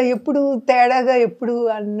అట్లా ఎప్పుడు తేడాగా ఎప్పుడు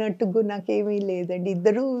అన్నట్టుగా నాకేమీ లేదండి.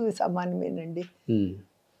 ఇద్దరూ సమానమేనండి.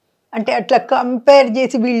 అంటే అట్లా కంపేర్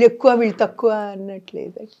చేసి వీళ్ళు ఎక్కువ వీళ్ళు తక్కువ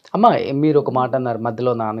అన్నట్లేదండి. అమ్మ, మీరు ఒక మాట అన్నారు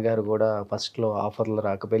మధ్యలో, నాన్నగారు కూడా ఫస్ట్లో ఆఫర్లు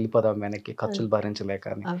రాక వెళ్ళిపోదాం వెనక్కి, ఖర్చులు భరించలేక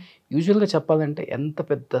అని. యూజువల్గా చెప్పాలంటే ఎంత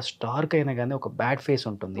పెద్ద స్టార్కి అయినా కానీ ఒక బ్యాడ్ ఫేస్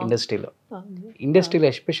ఉంటుంది ఇండస్ట్రీలో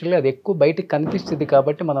ఎస్పెషల్లీ. అది ఎక్కువ బయటికి కనిపిస్తుంది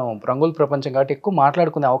కాబట్టి మనం రంగుల ప్రపంచం కాబట్టి ఎక్కువ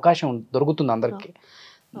మాట్లాడుకునే అవకాశం దొరుకుతుంది అందరికీ.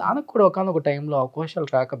 నాన్నకు కూడా ఒకనొక టైంలో అవకాశాలు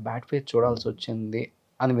రాక బ్యాడ్ ఫేస్ చూడాల్సి వచ్చింది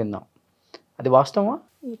అని విన్నాం, అది వాస్తవమా?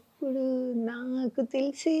 ఇప్పుడు నాకు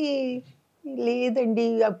తెలిసి లేదండి.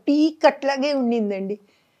 ఆ పీక్ అట్లాగే ఉండిందండి.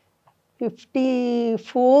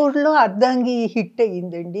 54లో అర్ధాంగి హిట్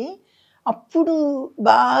అయ్యిందండి. అప్పుడు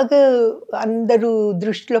బాగా అందరూ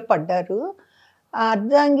దృష్టిలో పడ్డారు. ఆ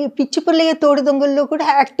అర్ధాంగి, పిచ్చి పుల్లయ్య తోడు దొంగల్లో కూడా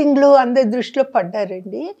యాక్టింగ్లో అందరి దృష్టిలో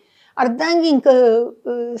పడ్డారండి. అర్ధాంగి ఇంకా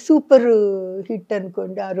సూపర్ హిట్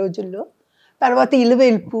అనుకోండి ఆ రోజుల్లో. తర్వాత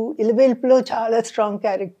ఇలవేల్పులో చాలా స్ట్రాంగ్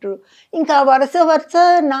క్యారెక్టర్. ఇంకా వరుస వరుస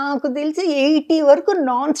నాకు తెలిసి 80 వరకు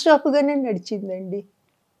నాన్ స్టాప్గానే నడిచిందండి.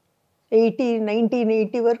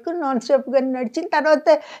 1980 వరకు నాన్ స్టాప్గానే నడిచింది. తర్వాత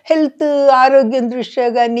హెల్త్ ఆరోగ్యం దృష్ట్యా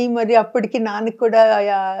కానీ, మరి అప్పటికి నాన్నకి కూడా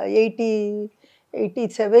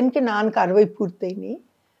 87కి నాన్నకి 60 పూర్తయినాయి.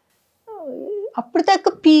 అప్పటిదాకా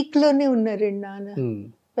పీక్లోనే ఉన్నారండి నాన్న.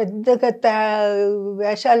 పెద్దగా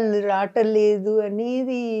వేషాలు రావటం లేదు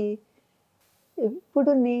అనేది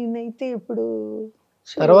ఎప్పుడు నేనైతే ఇప్పుడు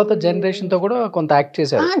తర్వాత జనరేషన్ తో కూడా కొంత యాక్ట్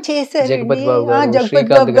చేశారు. చేశారండి. జగపతి బాబు గారు, జగపతి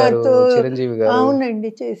శ్రీకాంత్ బాబు గారు, గారితో చిరంజీవి గారు. అవునండి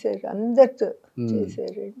చేశారు, అందరితో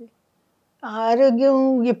చేశారండి. ఆరోగ్యం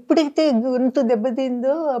ఎప్పుడైతే గొంతు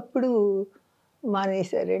దెబ్బతిందో అప్పుడు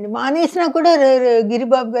మానేశారండి. మానేసినా కూడా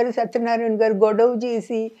గిరిబాబు గారు, సత్యనారాయణ గారు గొడవ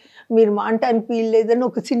చేసి మీరు మానటానికి వీల్లేదని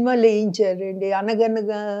ఒక సినిమాలో వేయించారండి.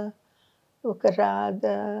 అనగనగా ఒక రాధ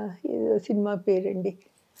ఏదో సినిమా పేరండి.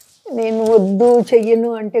 నేను వద్దు చెయ్యను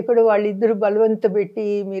అంటే కూడా వాళ్ళిద్దరు బలవంత పెట్టి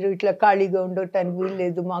మీరు ఇట్లా ఖాళీగా ఉండటానికి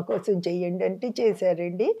వీల్లేదు, మా కోసం చెయ్యండి అంటే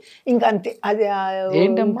చేశారండి. ఇంకా అంతే. అది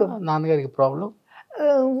ఏంటమ్మా నాన్నగారికి problem?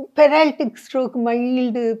 Paralytic stroke,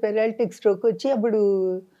 mild paralytic stroke వచ్చి అప్పుడు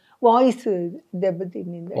వాయిస్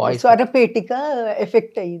దెబ్బతిందండి, స్వరపేటిక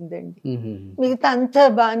ఎఫెక్ట్ అయ్యిందండి. మిగతా అంతా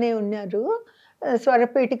బాగానే ఉన్నారు.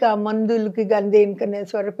 స్వరపేటిక మందులకి కానీ దేనికన్నా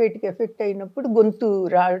స్వరపేటిక ఎఫెక్ట్ అయినప్పుడు గొంతు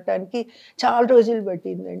రావటానికి చాలా రోజులు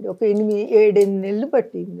పట్టిందండి. ఒక 7-8 నెలలు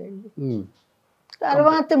పట్టిందండి.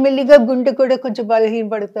 తర్వాత మెల్లిగా గుండె కూడా కొంచెం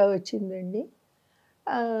బలహీనపడతా వచ్చిందండి.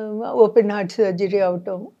 ఓపెన్ హార్ట్ సర్జరీ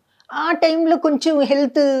అవటం, ఆ టైంలో కొంచెం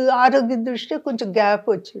హెల్త్ ఆరోగ్య దృష్ట్యా కొంచెం గ్యాప్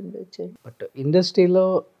వచ్చిండొచ్చు. బట్ ఇండస్ట్రీలో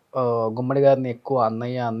గుమ్మడి గారిని ఎక్కువ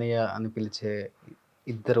అన్నయ్య అన్నయ్య అని పిలిచే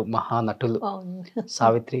ఇద్దరు మహానటులు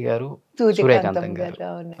సావిత్రి గారు, సూర్యకాంతం గారు.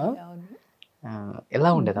 ఎలా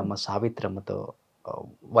ఉండేదమ్మా సావిత్రమ్మతో?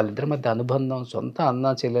 వాళ్ళిద్దరి మధ్య అనుబంధం సొంత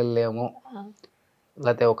అన్న చెల్లెళ్ళేమో,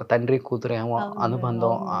 లేకపోతే ఒక తండ్రి కూతురేమో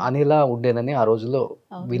అనుబంధం అనేలా ఉండేదని ఆ రోజుల్లో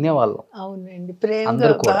వినేవాళ్ళం. అవునండి,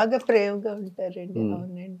 ప్రేమగా, బాగా ప్రేమగా ఉంటారండి.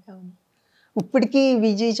 అవునండి, అవును. ఇప్పటికీ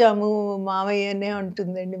విజయ్ చాము మామయ్యనే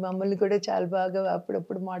అంటుందండి. మమ్మల్ని కూడా చాలా బాగా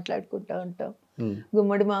అప్పుడప్పుడు మాట్లాడుకుంటూ ఉంటాం.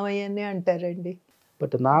 గుమ్మడి మామయ్యనే అంటారండి.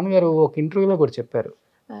 బట్ నాన్నగారు ఒక ఇంటర్వ్యూలో కూడా చెప్పారు,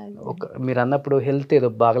 మీరు అన్నప్పుడు హెల్త్ ఏదో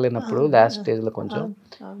బాగలేనప్పుడు లాస్ట్ స్టేజ్ లో కొంచెం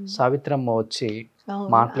సావిత్రమ్మ వచ్చి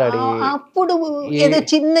మాట్లాడి, అప్పుడు ఏదో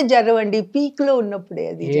చిన్న జ్వరం అండి, పీక్ లో ఉన్నప్పుడే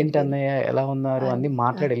అది, ఏంటన్నయ్య ఎలా ఉన్నారు అన్ని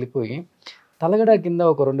మాట్లాడి వెళ్ళిపోయి తలగడ కింద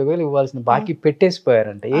ఒక 2000 ఇవ్వాల్సిన బాకీ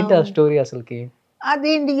పెట్టేసిపోయారంట. ఏంటి ఆ స్టోరీ అసలుకి?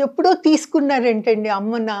 అదేంటి ఎప్పుడో తీసుకున్నారంటండి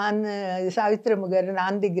అమ్మ, నాన్న సావిత్రమ్మ గారు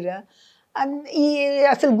నాన్న దగ్గర. ఈ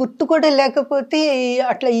అసలు గుర్తు కూడా లేకపోతే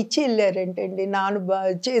అట్లా ఇచ్చి వెళ్ళారంటండి. నాన్న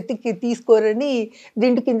చేతికి తీసుకోరని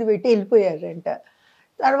దిండు కింద పెట్టి వెళ్ళిపోయారంట.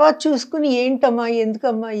 తర్వాత చూసుకుని ఏంటమ్మా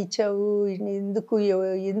ఎందుకమ్మా ఇచ్చావు,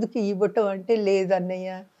 ఎందుకు ఇవ్వటం అంటే, లేదన్నయ్య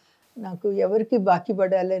నాకు ఎవరికి బాకీ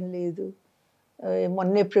పడాలని లేదు,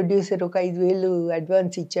 మొన్నే ప్రొడ్యూసర్ ఒక 5,000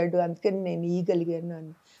 అడ్వాన్స్ ఇచ్చాడు, అందుకని నేను ఇవ్వగలిగాను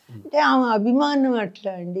అని. అంటే ఆమె అభిమానం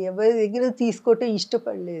అట్లా అండి, ఎవరి దగ్గర తీసుకోవటం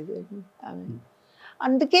ఇష్టపడలేదు ఆమె.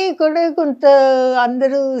 అందుకే కూడా కొంత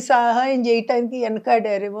అందరూ సహాయం చేయటానికి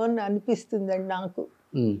వెనకాడారేమో అని అనిపిస్తుందండి నాకు.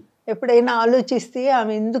 ఎప్పుడైనా ఆలోచిస్తే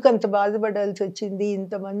ఆమె ఎందుకు అంత బాధపడాల్సి వచ్చింది,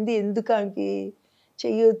 ఇంతమంది ఎందుకు ఆమెకి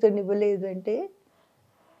చేయూతనివ్వలేదంటే,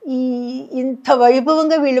 ఇంత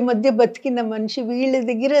వైభవంగా వీళ్ళ మధ్య బతికిన మనిషి వీళ్ళ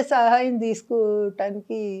దగ్గర సహాయం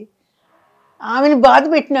తీసుకోవటానికి ఆమెను బాధ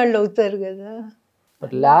పెట్టిన వాళ్ళు అవుతారు కదా.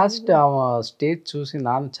 బట్ లాస్ట్ స్టేజ్ చూసి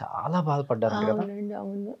నాన్న చాలా బాధపడ్డారు కదా. అవునండి,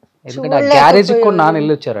 అవును. ఎందుకంటే ఆ గ్యారేజ్ కూడా నాన్న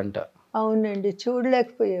వెళ్ళొచ్చారంట. అవునండి,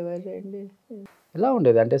 చూడలేకపోయేవారండి. ఎలా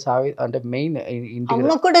ఉండేది అంటే అంటే మెయిన్ ఇంటి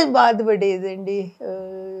అమ్మ కూడా బాధపడేదండి.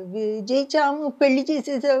 విజయ్ చాము పెళ్లి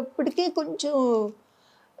చేసేటప్పటికీ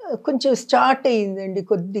కొంచెం స్టార్ట్ అయ్యిందండి,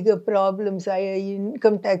 కొద్దిగా ప్రాబ్లమ్స్,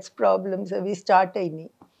 ఇన్కమ్ ట్యాక్స్ ప్రాబ్లమ్స్ అవి స్టార్ట్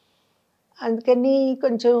అయినాయి. అందుకని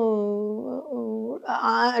కొంచెం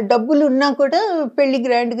డబ్బులు ఉన్నా కూడా పెళ్లి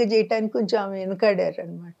గ్రాండ్గా చేయటానికి కొంచెం ఆమె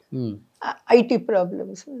వెనకాడారనమాట. ఐటీ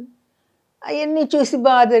ప్రాబ్లమ్స్ అవన్నీ చూసి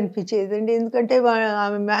బాధ అనిపించేదండి. ఎందుకంటే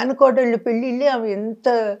ఆమె మేనకోడళ్ళు పెళ్ళిళ్ళే ఆమె ఎంత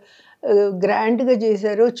గ్రాండ్గా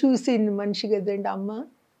చేశారో చూసింది మనిషి కదండి అమ్మ.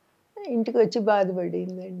 ఇంటికి వచ్చి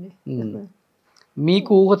బాధపడిందండి.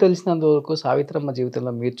 మీకు ఊహ తెలిసినంత వరకు సావిత్రమ్మ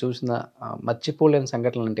జీవితంలో మీరు చూసిన మర్చిపోలేని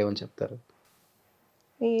సంఘటనలు అంటే ఏమని చెప్తారు?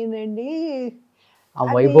 నేనండి ఆ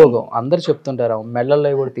వైభోగం అందరు చెప్తుంటారు, మెళ్ళల్లో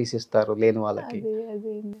కూడా తీసిస్తారు లేని వాళ్ళకి.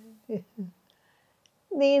 అదే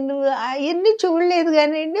నేను అవన్నీ చూడలేదు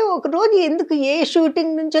కానివ్వండి. ఒకరోజు ఎందుకు ఏ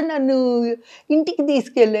షూటింగ్ నుంచో నన్ను ఇంటికి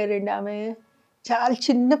తీసుకెళ్ళారండి. ఆమె చాలా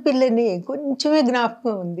చిన్న పిల్లని, కొంచెమే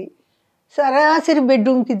జ్ఞాపకం ఉంది. సరాసరి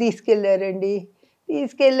బెడ్రూమ్కి తీసుకెళ్ళారండి.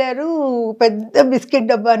 తీసుకెళ్లారు. పెద్ద బిస్కెట్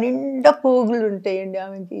డబ్బా నిండా పోగులు ఉంటాయండి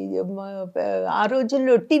ఆమెకి. ఆ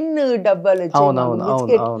రోజుల్లో టిన్ డబ్బాలు వచ్చాయి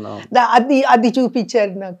బిస్కెట్. అది అది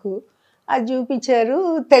చూపించారు నాకు. అది చూపించారు.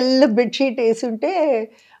 తెల్ల బెడ్షీట్ వేసుంటే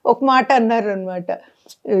ఒక మాట అన్నారు అనమాట,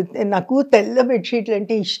 నాకు తెల్ల బెడ్షీట్లు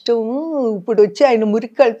అంటే ఇష్టము, ఇప్పుడు వచ్చి ఆయన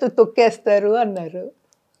మురికలతో తొక్కేస్తారు అన్నారు.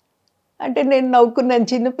 అంటే నేను నవ్వుకున్నాను,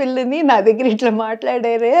 చిన్నపిల్లని నా దగ్గర ఇట్లా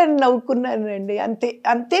మాట్లాడారే అని నవ్వుకున్నానండి. అంతే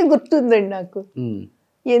అంతే గుర్తుందండి నాకు.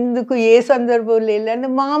 ఎందుకు ఏ సందర్భంలో వెళ్ళాను.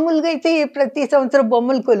 మామూలుగా అయితే ప్రతి సంవత్సరం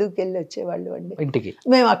బొమ్మల కొలువుకి వెళ్ళి వచ్చేవాళ్ళు అండి ఇంటికి.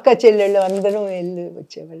 మేము అక్క చెల్లెళ్ళు అందరం వెళ్ళి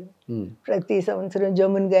వచ్చేవాళ్ళం ప్రతి సంవత్సరం.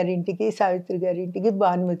 జమున్ గారి ఇంటికి, సావిత్రి గారి ఇంటికి,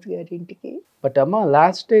 భానుమతి గారి ఇంటికి. బట్ అమ్మ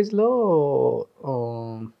లాస్ట్ స్టేజ్లో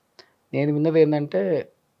నేను విన్నది ఏంటంటే,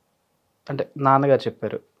 అంటే నాన్నగారు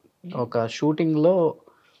చెప్పారు, ఒక షూటింగ్లో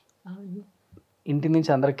ఇంటి నుంచి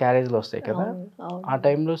అందరు క్యారేజ్లు వస్తాయి కదా, ఆ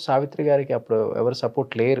టైంలో సావిత్రి గారికి అప్పుడు ఎవరు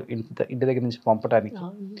సపోర్ట్ లేరు ఇంటి దగ్గర నుంచి పంపడానికి.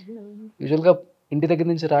 యూజువల్గా ఇంటి దగ్గర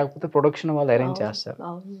నుంచి రాకపోతే ప్రొడక్షన్ వాళ్ళు అరేంజ్ చేస్తారు.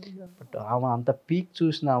 బట్ ఆమె అంత పీక్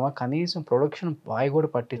చూసినామా, కనీసం ప్రొడక్షన్ బాయ్ కూడా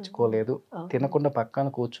పట్టించుకోలేదు, తినకుండా పక్కన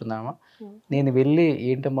కూర్చున్నామా. నేను వెళ్ళి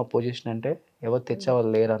ఏంటమ్మా పొజిషన్ అంటే, ఎవరు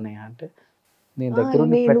తెచ్చేవాళ్ళు లేరు అన్నయ్య అంటే, నేను దగ్గర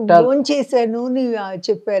ఫోన్ చేశాను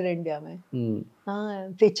చెప్పారండి ఆమె.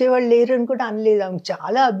 తెచ్చేవాళ్ళు లేరు అని కూడా అనలేదు. ఆమె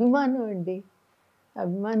చాలా అభిమానం అండి,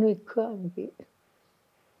 అభిమానం ఎక్కువ ఆమెకి.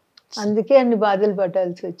 అందుకే అన్ని బాధలు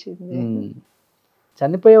పడాల్సి వచ్చింది.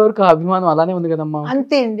 చనిపోయే వరకు అభిమానం అలానే ఉంది కదమ్మా.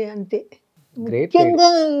 అంతే అండి, అంతే. ముఖ్యంగా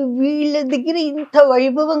వీళ్ళ దగ్గర ఇంత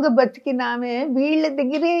వైభవంగా బతికిన ఆమె వీళ్ళ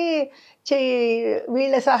దగ్గరే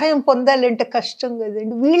వీళ్ళ సహాయం పొందాలంటే కష్టం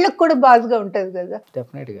కదండి. వీళ్ళకి కూడా బాధగా ఉంటుంది కదా.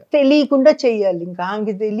 డెఫినెట్గా తెలియకుండా చెయ్యాలి, ఇంకా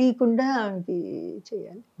ఆమెకి తెలియకుండా ఆమెకి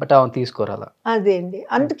చెయ్యాలి. బట్ ఆమె తీసుకోరాలా. అదే అండి,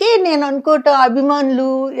 అందుకే నేను అనుకోవటం, అభిమానులు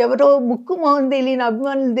ఎవరో ముక్కు మొహం తెలియని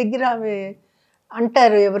అభిమానుల దగ్గర ఆమె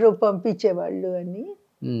అంటారు ఎవరో పంపించేవాళ్ళు అని.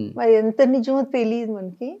 మరి ఎంత నిజమో తెలియదు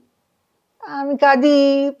మనకి. ఆమెకి అది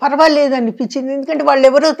పర్వాలేదు అనిపించింది, ఎందుకంటే వాళ్ళు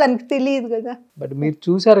ఎవరో తనకి తెలియదు కదా. బట్ మీరు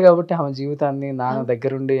చూసారు కాబట్టి ఆమె జీవితాన్ని, నాన్న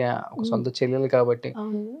దగ్గరుండి ఒక సొంత చెల్లెలు కాబట్టి.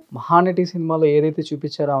 మహానటి సినిమాలో ఏదైతే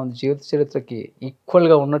చూపించారో ఆమె జీవిత చరిత్రకి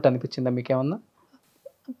ఈక్వల్గా ఉన్నట్టు అనిపించిందా మీకేమన్నా?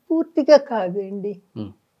 పూర్తిగా కాదండి,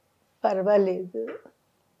 పర్వాలేదు,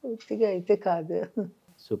 పూర్తిగా అయితే కాదు.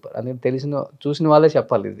 సూపర్. అందుకే చూసిన వాళ్ళే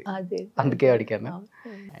చెప్పాలి ఇది, అదే అందుకే అడిగాను.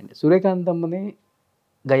 అండ్ సూర్యకాంతమ్మని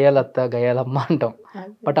గయ్యాలత్త, గయ్యాలమ్మ అంటాం,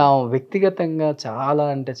 బట్ ఆమె వ్యక్తిగతంగా చాలా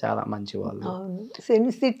అంటే చాలా మంచి వాళ్ళు,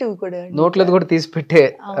 సెన్సిటివ్ కూడా, నోట్లది కూడా తీసి పెట్టే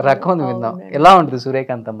రకం విన్నాం. ఎలా ఉంటుంది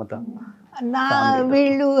సూర్యకాంతమ్మతో?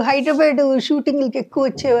 వీళ్ళు హైదరాబాద్ షూటింగ్లకి ఎక్కువ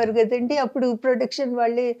వచ్చేవారు కదండి. అప్పుడు ప్రొడక్షన్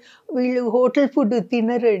వాళ్ళే, వీళ్ళు హోటల్ ఫుడ్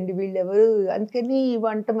తినరండి వీళ్ళెవరు, అందుకని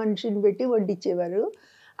వంట మనిషిని పెట్టి వడ్డించేవారు.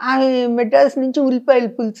 ఆమె మెడ్రాస్ నుంచి ఉల్లిపాయల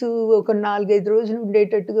పులుసు ఒక 4-5 రోజులు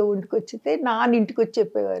ఉండేటట్టుగా వండుకొచ్చితే నాన్న ఇంటికి వచ్చి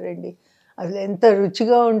చెప్పేవారండి. అసలు ఎంత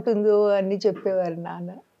రుచిగా ఉంటుందో అన్నీ చెప్పేవారు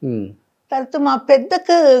నాన్న. తర్వాత మా పెద్దక్క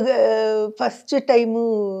ఫస్ట్ టైము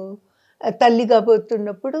తల్లి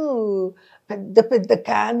కాబోతున్నప్పుడు పెద్ద పెద్ద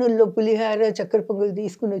క్యానుల్లో పులిహార, చక్కెర పొంగల్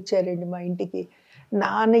తీసుకుని వచ్చారండి మా ఇంటికి.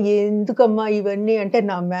 నాన్న ఎందుకమ్మా ఇవన్నీ అంటే,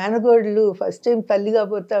 నా మేనగోడలు ఫస్ట్ టైం తల్లి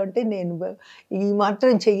కాబోతా ఉంటే నేను ఈ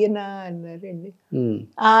మాత్రం చెయ్యనా అన్నారండి.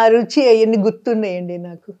 ఆ రుచి అవన్నీ గుర్తున్నాయండి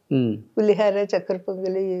నాకు. పులిహార, చక్కెర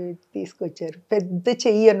పొంగలి తీసుకొచ్చారు, పెద్ద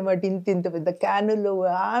చెయ్యి అనమాట, ఇంత పెద్ద క్యానుల్లో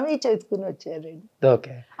ఆమె చేసుకుని వచ్చారండి.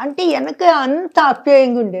 అంటే వెనక అంత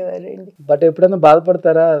ఆప్యాయంగా ఉండేవారండి. బట్ ఎప్పుడైనా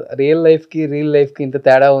బాధపడతారా, రియల్ లైఫ్ కి ఇంత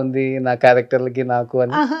తేడా ఉంది నా క్యారెక్టర్లకి నాకు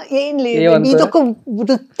అని? ఏం లేదు, ఇదొక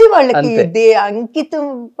వృత్తి వాళ్ళకి, అంకితం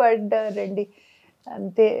పడ్డారండి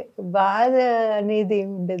అంతే. బాధ అనేది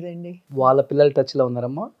ఏమి ఉండదండి. వాళ్ళ పిల్లలు టచ్ లో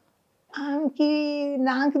ఉన్నారమ్మా? ఆమెకి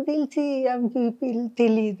నాకు తెలిసి ఆమెకి పిల్లలు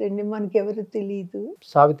తెలియదండి, మనకెవరు తెలియదు.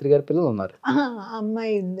 సావిత్రి గారి పిల్లలు ఉన్నారు?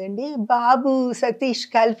 అమ్మాయి ఉందండి, బాబు సతీష్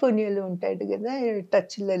కాలిఫోర్నియాలో ఉంటాడు కదా,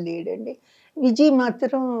 టచ్లో లేడండి. విజయ్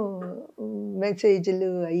మాత్రం మెసేజ్లు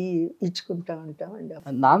అవి ఇచ్చుకుంటా ఉంటామండి.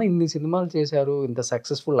 నాన్న ఇన్ని సినిమాలు చేశారు, ఇంత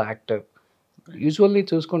సక్సెస్ఫుల్ యాక్టర్. యూజువల్లీ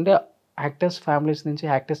చూసుకుంటే యాక్టర్స్ ఫ్యామిలీస్ నుంచి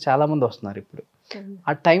యాక్టర్స్ చాలా మంది వస్తున్నారు ఇప్పుడు.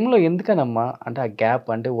 ఆ టైంలో ఎందుకనమ్మా, అంటే ఆ గ్యాప్,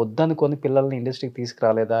 అంటే వద్దనుకొని పిల్లల్ని ఇండస్ట్రీకి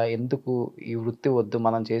తీసుకురాలేదా? ఎందుకు ఈ వృత్తి వద్దు,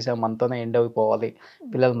 మనం చేసాం మనతోనే ఎండ్ అయిపోవాలి,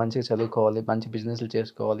 పిల్లలు మంచిగా చదువుకోవాలి, మంచి బిజినెస్లు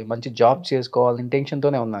చేసుకోవాలి, మంచి జాబ్ చేసుకోవాలి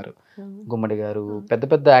ఇంటెన్షన్తోనే ఉన్నారు గుమ్మడి గారు, పెద్ద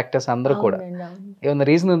పెద్ద యాక్టర్స్ అందరూ కూడా. ఏమన్నా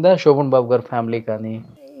రీజన్ ఉందా? శోభన్ బాబు గారు ఫ్యామిలీ కానీ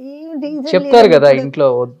చెప్తారు కదా ఇంట్లో.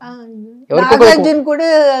 నాగార్జున కూడా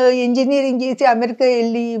ఇంజనీరింగ్ చేసి అమెరికా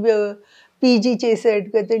వెళ్ళి పీజీ చేశాడు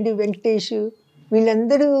కదండి, వెంకటేష్,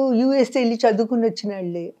 వీళ్ళందరూ యూఎస్ వెళ్ళి చదువుకుని వచ్చిన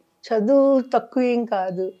వాళ్ళే, చదువు తక్కువేం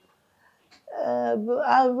కాదు.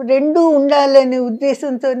 రెండు ఉండాలనే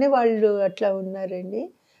ఉద్దేశంతోనే వాళ్ళు అట్లా ఉన్నారండి.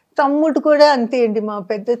 తమ్ముడు కూడా అంతే అండి. మా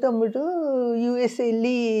పెద్ద తమ్ముడు యూఎస్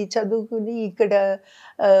వెళ్ళి చదువుకుని ఇక్కడ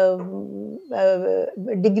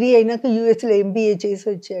డిగ్రీ అయినాక యూఎస్లో ఎంబీఏ చేసి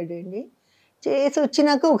వచ్చాడండి. చేసి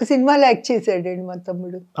వచ్చినాక ఒక సినిమాలో యాక్ట్ చేశాడండి మా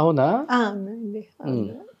తమ్ముడు. అవునా? అవునండి,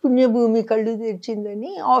 అవును. పుణ్యభూమి కళ్ళు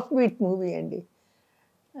తెరిచిందని ఆఫ్ బీట్ మూవీ అండి.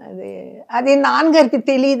 అదే నాన్నగారికి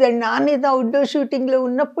తెలియదండి. నాన్న ఏదో అవుట్డోర్ షూటింగ్లో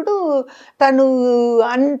ఉన్నప్పుడు తను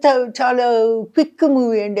అంత చాలా క్విక్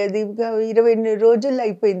మూవీ అండి అది. 20 రోజుల్లో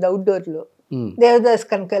అయిపోయింది అవుట్డోర్లో, దేవదాస్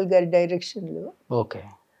కనకాల్ గారి డైరెక్షన్లో. ఓకే.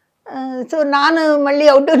 సో నాన్న మళ్ళీ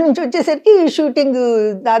అవుట్డోర్ నుంచి వచ్చేసరికి షూటింగ్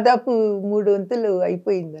దాదాపు 3 వంతులు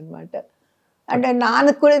అయిపోయింది అనమాట. అంటే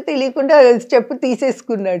నాన్నకు కూడా తెలియకుండా స్టెప్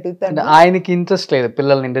తీసేసుకున్నాడు తను. ఆయనకి ఇంట్రెస్ట్ లేదు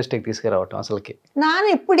పిల్లల్ని ఇండస్ట్రీకి తీసుకురావటం అసలుకి?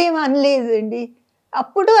 నాన్న ఎప్పుడేం అనలేదండి.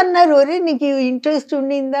 అప్పుడు అన్నారు, ఒరే నీకు ఇంట్రెస్ట్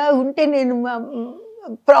ఉండిందా, ఉంటే నేను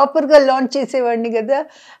ప్రాపర్గా లాంచ్ చేసేవాడిని కదా,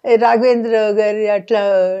 రాఘవేంద్రరావు గారి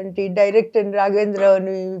అట్లాంటి డైరెక్టర్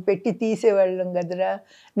రాఘవేంద్రరావుని పెట్టి తీసేవాళ్ళం కదరా,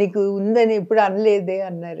 నీకు ఉందని ఎప్పుడు అనలేదే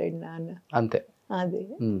అన్నారండి నాన్న. అంతే. అదే.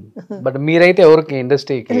 బట్ మీరైతే ఎవరికి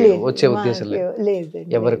ఇండస్ట్రీకి వచ్చే ఉద్దేశం లేదు?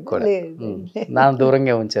 ఎవరికి కూడా నాన్న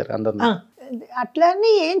దూరంగా ఉంచారు అందరినీ? అట్లానే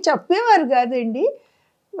ఏం చెప్పేవారు కాదండి.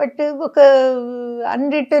 బట్ ఒక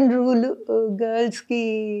అన్రిటన్ రూల్, గర్ల్స్కి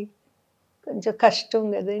కొంచెం కష్టం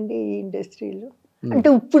కదండి ఈ ఇండస్ట్రీలో. అంటే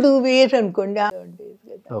ఇప్పుడు వేరు అనుకోండి.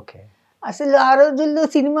 ఓకే. అసలు ఆ రోజుల్లో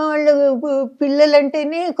సినిమా వాళ్ళ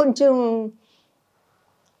పిల్లలంటేనే కొంచెం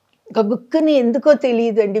గబుక్కని ఎందుకో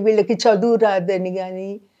తెలియదండి, వీళ్ళకి చదువు రాదని కానీ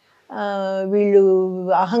వీళ్ళు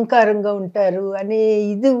అహంకారంగా ఉంటారు అనే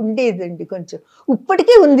ఇది ఉండేదండి కొంచెం.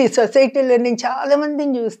 ఇప్పటికీ ఉంది సొసైటీలో. నేను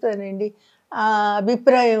చాలామందిని చూస్తానండి, ఆ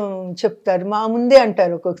అభిప్రాయం చెప్తారు, మా ముందే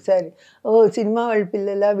అంటారు ఒక్కొక్కసారి, ఓ సినిమా వాళ్ళ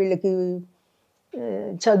పిల్లల వీళ్ళకి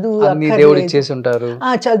చదువు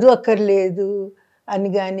అక్కర్లేదు అని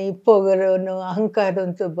కానీ, పొగరును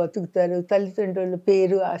అహంకారంతో బతుకుతారు, తల్లిదండ్రుల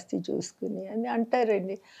పేరు ఆస్తి చూసుకుని అని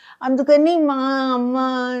అంటారండి. అందుకని మా అమ్మ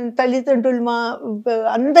తల్లిదండ్రులు మా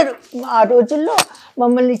అందరూ ఆ రోజుల్లో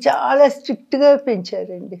మమ్మల్ని చాలా స్ట్రిక్ట్గా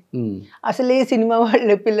పెంచారండి. అసలే సినిమా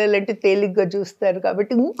వాళ్ళ పిల్లలంటే తేలిగ్గా చూస్తారు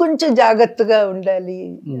కాబట్టి ఇంకొంచెం జాగ్రత్తగా ఉండాలి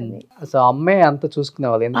అని. అసలు అమ్మే అంత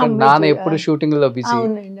చూసుకునేవాళ్ళు, ఎందుకంటే నాన్న ఎప్పుడు షూటింగ్ లో బిజీ.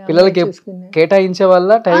 పిల్లలకి కేటాయించే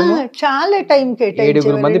వాళ్ళ టైం, చాలా టైం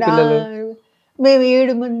కేటాయించేవాళ్ళు. మేము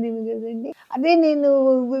 7 మంది కదండి. అదే నేను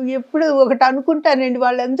ఎప్పుడు ఒకటి అనుకుంటానండి,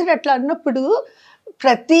 వాళ్ళందరూ అట్లా అన్నప్పుడు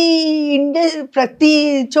ప్రతి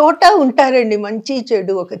చోట ఉంటారండి మంచి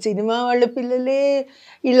చెడు. ఒక సినిమా వాళ్ళ పిల్లలే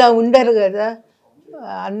ఇలా ఉండరు కదా,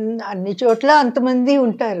 అన్ని చోట్ల అంతమంది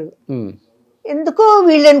ఉంటారు. ఎందుకో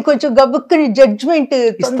వీళ్ళని కొంచెం గబుక్కుని జడ్జ్మెంట్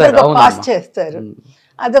తొందరగా పాస్ చేస్తారు.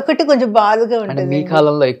 అదొకటి కొంచెం బాధగా ఉంటుంది. మీ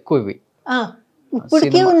కాలంలో ఎక్కువ ఇవి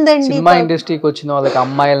ఇప్పటికే ఉందండి. సినిమా ఇండస్ట్రీకి వచ్చిన వాళ్ళకి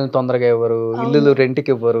అమ్మాయిలను తొందరగా ఇవ్వరు, ఇల్లు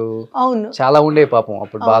రెంట్కి ఇవ్వరు. అవును, చాలా ఉండే పాపం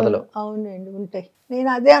అప్పుడు బాధలు. అవునండి, ఉంటాయి. నేను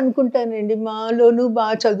అదే అనుకుంటానండి, మాలోనూ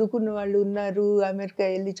బాగా చదువుకున్న వాళ్ళు ఉన్నారు, అమెరికా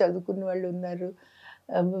వెళ్ళి చదువుకున్న వాళ్ళు ఉన్నారు,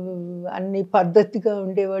 అన్ని పద్ధతిగా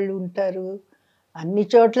ఉండేవాళ్ళు ఉంటారు. అన్ని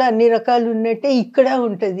చోట్ల అన్ని రకాలు ఉన్నట్టే ఇక్కడ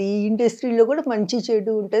ఉంటుంది. ఈ ఇండస్ట్రీలో కూడా మంచి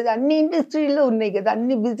చెడు ఉంటుంది. అన్ని ఇండస్ట్రీలో ఉన్నాయి కదా,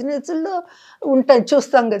 అన్ని బిజినెస్లో ఉంటాయి,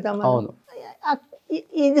 చూస్తాం కదా మనం.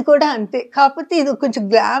 ఇది కూడా అంతే. కాకపోతే ఇది కొంచెం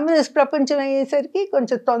గ్లామరస్ ప్రపంచం అయ్యేసరికి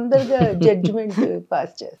కొంచెం తొందరగా జడ్జిమెంట్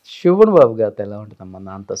పాస్ చేస్తారు. శోభన్ బాబు గారితో ఎలా ఉంటుందమ్మా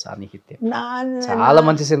నాన్నతో సాన్నిహిత్యం? చాలా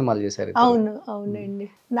మంచి సినిమాలు చేశారు. అవును, అవునండి.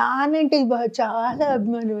 నానంటే చాలా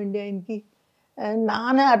అభిమానం అండి ఆయనకి.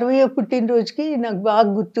 నాన్న 60వ పుట్టినరోజుకి నాకు బాగా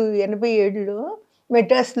గుర్తు, 87లో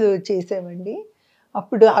మెడ్రాస్లో చేసామండి.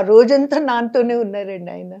 అప్పుడు ఆ రోజంతా నాన్నతోనే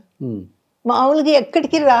ఉన్నారండి ఆయన. మామూలుగా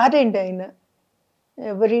ఎక్కడికి రారండి ఆయన,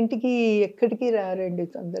 ఎవరింటికి ఎక్కడికి రారండి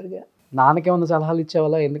తొందరగా. నాన్నకేమన్నా సలహాలు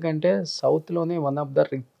ఇచ్చేవాళ్ళ? ఎందుకంటే సౌత్ లోనే one of the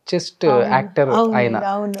richest actor ఆయన.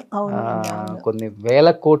 కొన్ని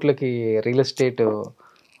వేల కోట్లకి రియల్ ఎస్టేట్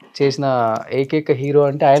చేసిన ఏకైక హీరో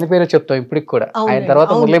అంటే ఆయన పేరే చెప్తాం ఇప్పటికి కూడా. ఆయన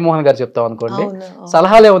తర్వాత మురళీమోహన్ గారు చెప్తాం అనుకోండి.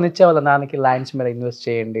 సలహాలు ఏమైనా ఇచ్చేవాళ్ళ నాన్నకి? ల్యాండ్స్ మీద ఇన్వెస్ట్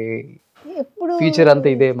చేయండి, ఎప్పుడు ఫ్యూచర్ అంతా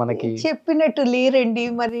ఇదే మనకి చెప్పినట్టు లేరండి.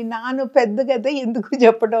 మరి నాన్న పెద్ద కదా ఎందుకు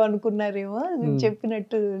చెప్పడం అనుకున్నారేమో,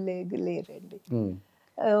 చెప్పినట్టు లేరండి.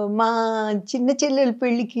 మా చిన్న చెల్లెల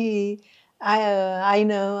పెళ్ళికి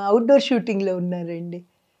ఆయన అవుట్డోర్ షూటింగ్లో ఉన్నారండి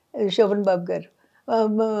శోభన్ బాబు గారు.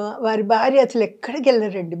 వారి భార్య అసలు ఎక్కడికి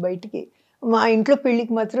వెళ్ళారండి బయటికి. మా ఇంట్లో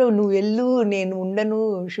పెళ్ళికి మాత్రం నువ్వు వెళ్ళు, నేను ఉండను,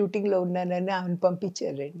 షూటింగ్లో ఉన్నానని ఆమెను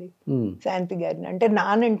పంపించారండి, శాంతి గారిని. అంటే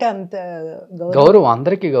నానంటే అంత గౌరవం,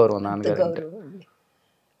 అందరికీ గౌరవం అండి.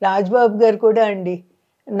 రాజ్బాబు గారు కూడా అండి,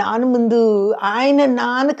 నాన్న ముందు ఆయన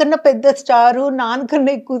నాన్నకన్నా పెద్ద స్టారు,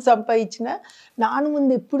 నాన్నకన్నా ఎక్కువ సంపాదించిన నాన్న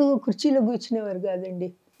ముందు ఎప్పుడు కుర్చీలో కూర్చునేవారు కాదండి.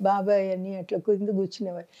 బాబాయ్ అని అట్లా కింద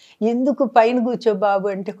కూర్చునేవారు. ఎందుకు పైన కూర్చో బాబు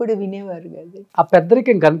అంటే కూడా వినేవారు కాదు. ఆ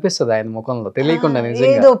పెద్దరికం కనిపిస్తుంది ఆయన ముఖంలో తెలియకుండా.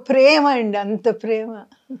 ఏదో ప్రేమ అండి, అంత ప్రేమ.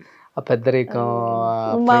 ఆ పెద్దరికం.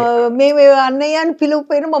 మేము అన్నయ్య అని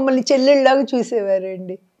పిలవకపోయినా మమ్మల్ని చెల్లెళ్ళలాగా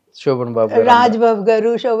చూసేవారండి. శోభన్ బాబు, రాజ్బాబు గారు,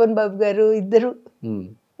 శోభన్ బాబు గారు ఇద్దరు.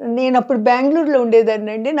 నేను అప్పుడు బెంగళూరులో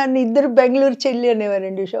ఉండేదాన్ని అండి, నన్ను ఇద్దరు బెంగళూరు చెల్లి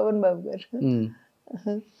అనేవారండి, శోభన్ బాబు గారు.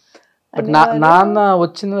 నాన్న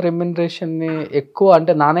వచ్చిన రెమ్యునరేషన్ ని ఎక్కువ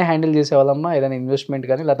అంటే నానే హ్యాండిల్ చేసేవాళ్ళమ్మా, ఏదైనా ఇన్వెస్ట్మెంట్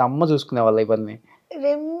కానీ లేదా అమ్మ చూసుకునే వాళ్ళ ఇవన్నీ?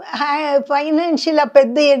 ఫైనాన్షియల్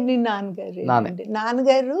పెద్ద నాన్నగారు.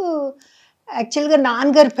 నాన్నగారు యాక్చువల్గా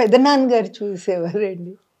నాన్నగారు పెద్ద నాన్నగారు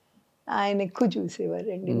చూసేవారండి, ఆయన ఎక్కువ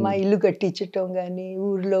చూసేవారండి. మా ఇల్లు కట్టించటం కానీ,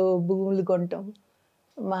 ఊర్లో భూములు కొనటం.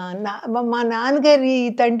 మా నాన్నగారి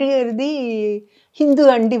తండ్రి గారిది హిందూ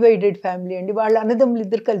అన్డివైడెడ్ ఫ్యామిలీ అండి. వాళ్ళ అన్నదమ్ములు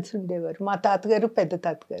ఇద్దరు కలిసి ఉండేవారు, మా తాతగారు పెద్ద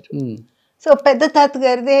తాతగారు. సో పెద్ద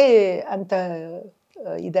తాతగారిదే అంత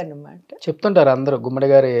ఇదన్నమాట. చెప్తుంటారు అందరూ గుమ్మడి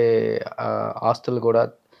గారి ఆస్తులు కూడా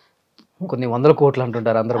కొన్ని వందల కోట్లు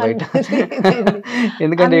అంటుంటారు అందరూ బయట.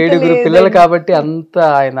 ఎందుకంటే 7 పిల్లలు కాబట్టి అంత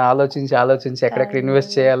ఆయన ఆలోచించి ఎక్కడెక్కడ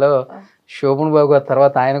ఇన్వెస్ట్ చేయాలో శోభన్ బాబు గారు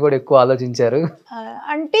తర్వాత ఆయన కూడా ఎక్కువ ఆలోచించారు.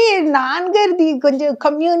 అంటే నాన్నగారిది కొంచెం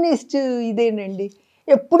కమ్యూనిస్ట్ ఇదేనండి.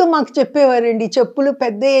 ఎప్పుడు మాకు చెప్పేవారండి, చెప్పులు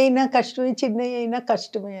పెద్ద అయినా కష్టమే, చిన్న అయినా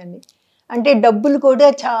కష్టమే అని. అంటే డబ్బులు కూడా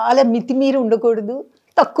చాలా మితిమీరి ఉండకూడదు,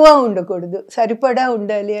 తక్కువ ఉండకూడదు, సరిపడా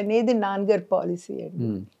ఉండాలి అనేది నాన్నగారి పాలసీ అండి.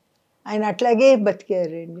 ఆయన అట్లాగే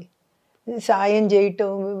బతికారండి. సాయం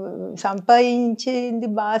చేయటం, సంపాదించింది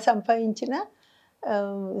బాగా సంపాదించిన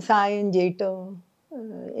సాయం చేయటం,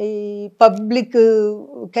 ఈ పబ్లిక్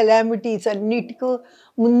కెలామిటీస్ అన్నిటికీ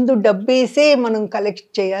ముందు డబ్బేసే మనం కలెక్ట్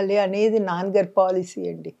చేయాలి అనేది నాన్నగారి పాలసీ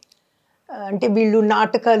అండి. అంటే వీళ్ళు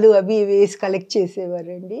నాటకాలు అవి వేసి కలెక్ట్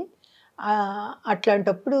చేసేవారండి.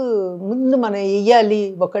 అట్లాంటప్పుడు ముందు మనం వెయ్యాలి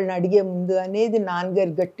ఒకళ్ళని అడిగే ముందు అనేది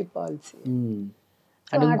నాన్నగారి గట్టి పాలసీ.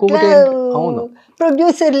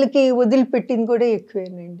 ప్రొడ్యూసర్లకి వదిలిపెట్టింది కూడా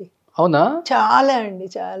ఎక్కువేనండి. అవునా? చాలా అండి,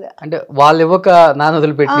 చాలా. అంటే వాళ్ళు ఇవ్వక నాన్న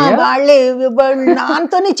వదిలిపెట్టి వాళ్ళు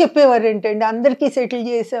నాన్నతోనే చెప్పేవారంటండి, అందరికీ సెటిల్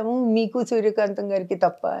చేసాము మీకు సూర్యకాంతం గారికి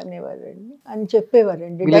తప్ప అనేవారండి అని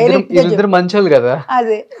చెప్పేవారండి. డైరెక్ట్ మంచోళ్ళు కదా,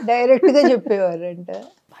 అదే డైరెక్ట్ గా చెప్పేవారంట.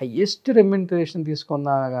 హైయెస్ట్ రెమ్యునరేషన్ తీసుకున్న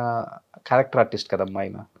క్యారెక్టర్ ఆర్టిస్ట్ కదమ్మా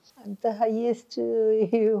ఆయన. అంత హైయెస్ట్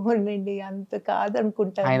ఏమోనండి, అంత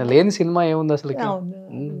కాదనుకుంటా. ఆయన లేని సినిమా ఏముంది అసలు?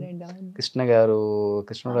 కృష్ణ గారు,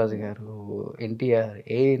 కృష్ణరాజు గారు, NTR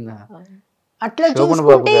అట్లా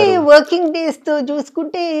చూసుకుంటే వర్కింగ్ డేస్ తో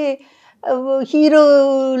చూసుకుంటే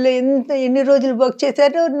హీరోలు ఎన్ని రోజులు వర్క్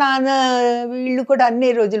చేశారో నాన్న వీళ్ళు కూడా అన్ని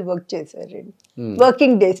రోజులు వర్క్ చేశారండి.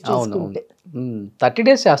 వర్కింగ్ డేస్ చూసుకుంటే 30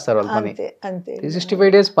 days చేస్తారు వాళ్ళు పని, అంతే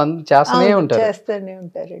 365 days పని చేస్తూనే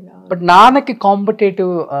ఉంటారండి. బట్ నాన్నకి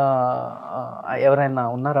కాంపిటేటివ్ ఎవరైనా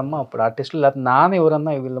ఉన్నారమ్మా అప్పుడు ఆర్టిస్టులు, లేకపోతే నాన్న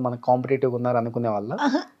ఎవరన్నా వీళ్ళు మనకు కాంపిటేటివ్ ఉన్నారు అనుకునే వాళ్ళ?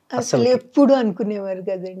 అసలు ఎప్పుడు అనుకునేవారు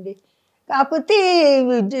కదండి. కాకపోతే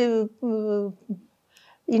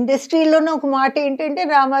ఇండస్ట్రీలోనే ఒక మాట ఏంటంటే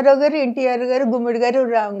రామారావు గారు, NTR గారు, గుమ్మడి గారు,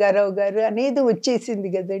 రామగారావు గారు అనేది వచ్చేసింది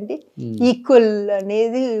కదండి. ఈక్వల్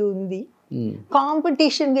అనేది ఉంది.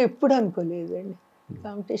 కాంపిటీషన్గా ఎప్పుడు అనుకోలేదండి,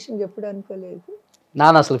 కాంపిటీషన్గా ఎప్పుడు అనుకోలేదు.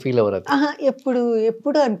 నాన్న అసలు ఫీల్ అవ్వరు,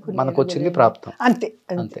 ఎప్పుడు అనుకున్నాను మనకు వచ్చింది ప్రాప్తం, అంతే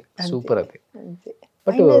అంతే. సూపర్. అది అంతే.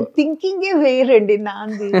 థింకింగే వేరండి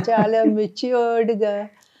నాంది, చాలా మెచ్యూర్డ్గా,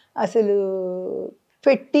 అసలు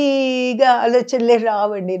పెట్టిగా ఆలోచనలే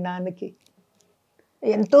రావండి నాన్నకి.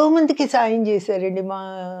 ఎంతోమందికి సాయం చేశారండి మా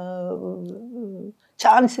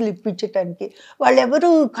ఛాన్సులు ఇప్పించటానికి. వాళ్ళు ఎవరు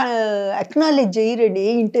అక్నాలెడ్జ్ చేయరండి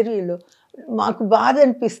ఏ ఇంటర్వ్యూలో. మాకు బాధ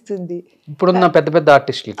అనిపిస్తుంది. ఇప్పుడున్న పెద్ద పెద్ద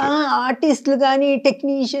ఆర్టిస్టులు కానీ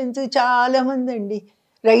టెక్నీషియన్స్ చాలామంది అండి,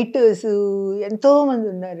 రైటర్స్ ఎంతోమంది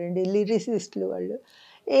ఉన్నారండి, లిరిసిస్టులు. వాళ్ళు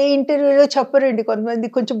ఏ ఇంటర్వ్యూలో చెప్పరండి. కొంతమంది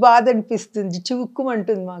కొంచెం బాధ అనిపిస్తుంది,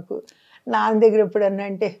 చివుక్కుమంటుంది మాకు. నాన్న దగ్గర ఎప్పుడన్నా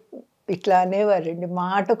అంటే ఇట్లా అనేవారండి,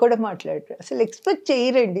 మాట కూడా మాట్లాడరు, అసలు ఎక్స్పెక్ట్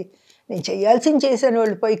చేయరండి. నేను చేయాల్సింది చేశాను,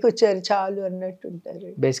 వాళ్ళు పైకి వచ్చారు చాలు అన్నట్టు ఉంటారు.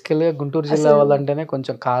 బేసికల్గా గుంటూరు జిల్లా వాళ్ళంటేనే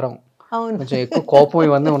కొంచెం కారం, కొంచెం ఎక్కువ కోపం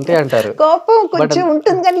ఇవన్నీ ఉంటాయి అంటారు. కోపం కొంచెం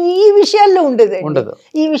ఉంటుంది కానీ ఈ విషయాల్లో ఉండదు.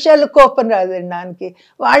 ఈ విషయాల్లో కోపం రాదండి నాన్నకి.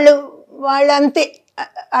 వాళ్ళు అంతే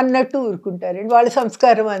అన్నట్టు ఊరుకుంటారండి, వాళ్ళ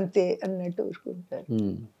సంస్కారం అంతే అన్నట్టు ఊరుకుంటారు.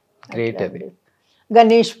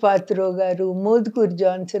 గణేష్ పాత్రో గారు, మోదుకూరి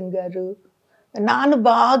జాన్సన్ గారు, నాన్న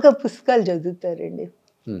బాగా పుస్తకాలు చదువుతారండి.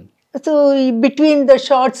 సో ఈ బిట్వీన్ ద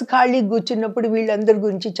షార్ట్స్ ఖాళీ కూర్చున్నప్పుడు వీళ్ళందరి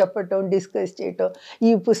గురించి చెప్పటం, డిస్కస్ చేయటం,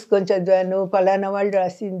 ఈ పుస్తకం చదివాను, ఫలానా వాళ్ళు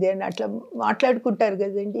రాసింది అని అట్లా మాట్లాడుకుంటారు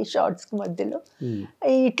కదండి షార్ట్స్కి మధ్యలో.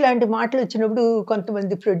 ఇట్లాంటి మాటలు వచ్చినప్పుడు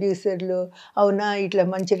కొంతమంది ప్రొడ్యూసర్లు అవునా ఇట్లా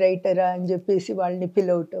మంచి రైటరా అని చెప్పేసి వాళ్ళని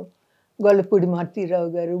పిలవటం. గొల్లపూడి మారుతీరావు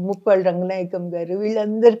గారు, ముప్పాళ్ళ రంగనాయకం గారు,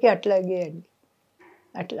 వీళ్ళందరికీ అట్లాగే అండి.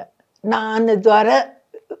 అట్లా నాన్న ద్వారా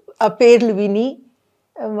ఆ పేర్లు విని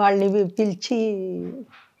వాళ్ళని పిలిచి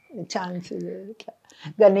ఛాన్స్ ఇట్లా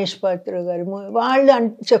గణేష్ పాత్ర గారు వాళ్ళు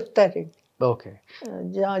చెప్తారండి. ఓకే.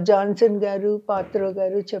 జాన్సన్ గారు, పాత్ర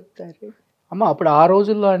గారు చెప్తారు. అమ్మ అప్పుడు ఆ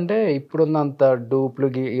రోజుల్లో అంటే ఇప్పుడున్నంత డూప్లు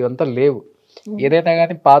ఇవంతా లేవు. ఏదైనా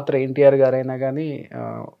కానీ పాత్ర ఎన్టీఆర్ గారైనా కానీ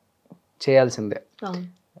చేయాల్సిందే.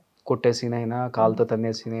 కొట్టే సీన్ అయినా, కాలుతో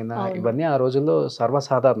తన్నే సీన్ అయినా, ఇవన్నీ ఆ రోజుల్లో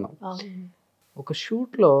సర్వసాధారణం. ఒక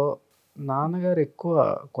షూట్లో నాన్నగారు ఎక్కువ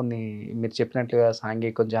కొన్ని మీరు చెప్పినట్లుగా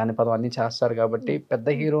సాంఘిక, జానపదం అన్నీ చేస్తారు కాబట్టి పెద్ద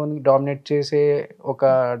హీరోని డామినేట్ చేసే ఒక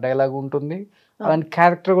డైలాగ్ ఉంటుంది. అలాంటి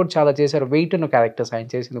క్యారెక్టర్ కూడా చాలా చేశారు. వెయిట్ ఉన్న క్యారెక్టర్స్ ఆయన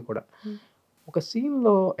చేసింది కూడా. ఒక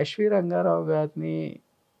సీన్లో ఎస్వి రంగారావు గారిని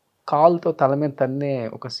కాలుతో తల మీద తన్నే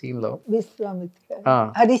ఒక సీన్లో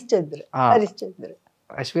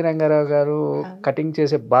ఎస్వి రంగారావు గారు కటింగ్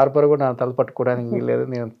చేసే బార్బర్ కూడా నా తల పట్టుకోవడానికి వీల్లేదు,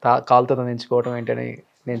 నేను కాలుతో తన్నించుకోవడం ఏంటని,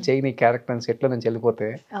 నేను చేయి నీ క్యారెక్టర్ అని సెట్లో నుంచి వెళ్ళిపోతే,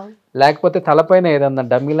 లేకపోతే తలపైన ఏదన్నా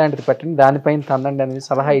డమ్మీ లాంటిది పట్టింది దానిపైన తన్నండి అనేది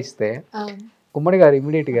సలహా ఇస్తే గుమ్మడి గారు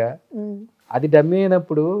ఇమీడియట్గా అది డమ్మీ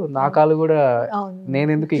అయినప్పుడు నా కాలు కూడా నేను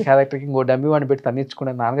ఎందుకు ఈ క్యారెక్టర్కి ఇంకో డమ్మీ వాడిని పెట్టి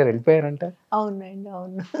తన్నించుకునే నాన్నగారు వెళ్ళిపోయారంట. అవునండి,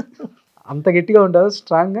 అవును. అంత గట్టిగా ఉంటారు,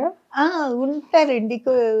 స్ట్రాంగ్గా ఉంటారండి,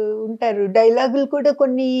 ఉంటారు. డైలాగులు కూడా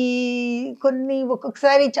కొన్ని కొన్ని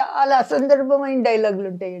ఒక్కొక్కసారి చాలా అసందర్భమైన డైలాగులు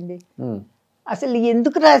ఉంటాయండి. అసలు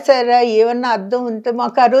ఎందుకు రాశారా, ఏమన్నా అర్థం ఉంటే.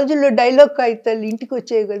 మాకు ఆ రోజుల్లో డైలాగ్ కాగితాలు ఇంటికి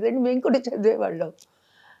వచ్చేవి కదండి, మేము కూడా చదివేవాళ్ళం.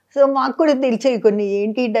 సో మాకు కూడా తెలిసేవి కొన్ని,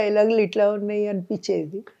 ఏంటి డైలాగులు ఇట్లా ఉన్నాయి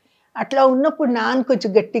అనిపించేది. అట్లా ఉన్నప్పుడు నాన్న కొంచెం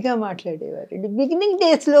గట్టిగా మాట్లాడేవారండి. బిగినింగ్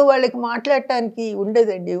డేస్లో వాళ్ళకి మాట్లాడటానికి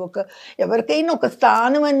ఉండదండి. ఎవరికైనా ఒక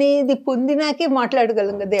స్థానం అనేది పొందినాకే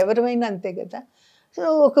మాట్లాడగలం కదా, ఎవరైనా అంతే కదా. సో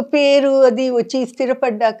ఒక పేరు అది వచ్చి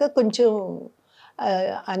స్థిరపడ్డాక కొంచెం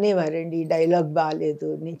అనేవారండి, డైలాగ్ బాగాలేదు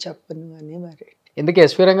నేను చెప్పను అనేవారండి. ఎందుకు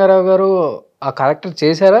ఎస్వి రంగారావు గారు ఆ క్యారెక్టర్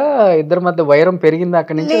చేశారా, ఇద్దరి మధ్య వైరం పెరిగింది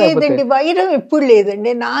అక్కడి నుంచి? లేదండి, వైరం ఎప్పుడు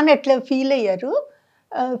లేదండి. నాన్న ఎట్లా ఫీల్ అయ్యారు,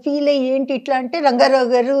 ఫీల్ అయ్యి ఏంటి ఇట్లా అంటే రంగారావు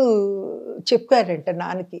గారు చెప్పారంట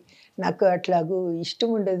నాన్నకి, నాకు అట్లాగూ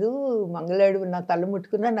ఇష్టం ఉండదు, మంగళాడు నా తల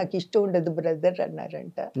ముట్టుకున్నా నాకు ఇష్టం ఉండదు బ్రదర్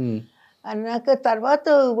అన్నారంట. అన్నాక తర్వాత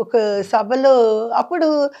ఒక సభలో అప్పుడు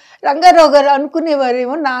రంగారావు గారు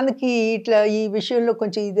అనుకునేవారేమో నాన్నకి ఇట్లా ఈ విషయంలో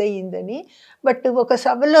కొంచెం ఇదయ్యిందని. బట్ ఒక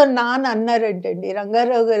సభలో నాన్న అన్నారంటండి,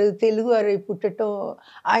 రంగారావు గారు తెలుగు వారు పుట్టడం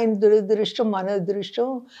ఆయన దురదృష్టం, మన అదృష్టం,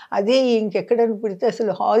 అదే ఇంకెక్కడని పుడితే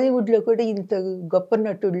అసలు హాలీవుడ్లో కూడా ఇంత గొప్ప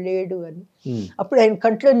నటుడు లేడు అని. అప్పుడు ఆయన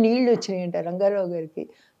కంట్లో నీళ్ళు వచ్చినాయంట రంగారావు గారికి.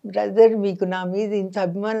 బ్రదర్ మీకు నా మీద ఇంత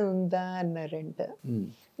అభిమానం ఉందా అన్నారంట.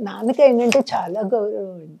 నాన్నకి ఏంటంటే చాలా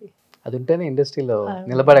గౌరవం అండి, అది ఉంటేనే ఇండస్ట్రీలో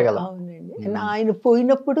నిలబడగలం. అవునండి, ఆయన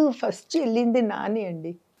పోయినప్పుడు ఫస్ట్ వెళ్ళింది నానే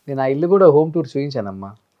అండి. నేను ఆ ఇల్లు కూడా హోమ్ టూర్ చూపించానమ్మా.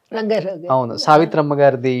 రంగారావు, అవును, సావిత్రమ్మ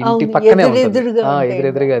గారిది ఇంటి పక్కనే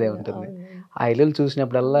ఎదురుగానే ఉంటుంది. ఆ ఇల్లు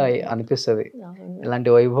చూసినప్పుడల్లా అనిపిస్తుంది ఇలాంటి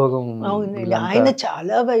వైభోగం. అవునండి, ఆయన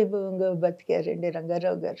చాలా వైభవంగా బతికారండి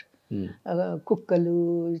రంగారావు గారు. కుక్కలు,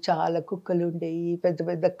 చాలా కుక్కలు ఉండేవి, పెద్ద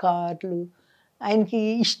పెద్ద కార్లు, ఆయనకి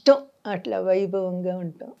ఇష్టం అట్లా వైభవంగా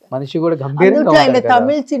ఉంటాం. మనిషి కూడా గంభీరంగా. ఆయన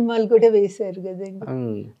తమిళ సినిమాలు కూడా వేశారు కదండి,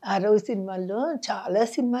 60 సినిమాల్లో చాలా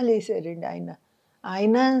సినిమాలు వేశారండి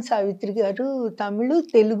ఆయన సావిత్రి గారు. తమిళ,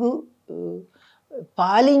 తెలుగు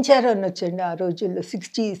పాలించారు అనొచ్చండి ఆ రోజుల్లో.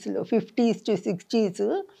 60స్లో 50s to 60s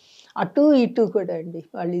అటు ఇటు కూడా అండి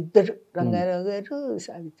వాళ్ళిద్దరు, రంగారావు గారు,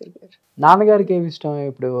 సావిత్రి గారు. నాన్నగారికి ఏమి ఇష్టం?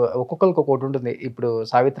 ఇప్పుడు ఒక్కొక్కరికి ఒక్కొక్కటి ఉంటుంది. ఇప్పుడు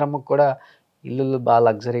సావిత్రమ్మకు కూడా ఇల్లు బాగా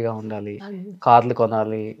లగ్జరీగా ఉండాలి, కార్లు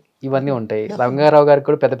కొనాలి, ఇవన్నీ ఉంటాయి. రంగారావు గారికి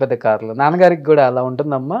కూడా పెద్ద పెద్ద కార్లు. నాన్నగారికి కూడా అలా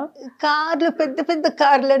ఉంటుందమ్మా? కార్లు పెద్ద పెద్ద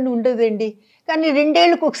కార్లు అని ఉండదండి, కానీ 2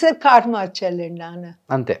 ఏళ్ళకి ఒకసారి కార్ మార్చాలండి నాన్న,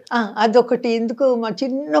 అంతే. అదొకటి ఎందుకో మా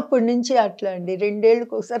చిన్నప్పటి నుంచి అట్లా అండి, 2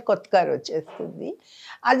 ఏళ్ళకి ఒకసారి కొత్త కారు వచ్చేస్తుంది.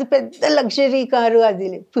 అది పెద్ద లగ్జరీ కారు. అది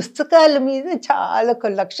పుస్తకాల మీద చాలా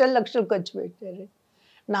లక్షలు ఖర్చు పెట్టారు.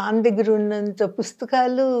 నాన్న దగ్గర ఉన్నంత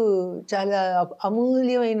పుస్తకాలు చాలా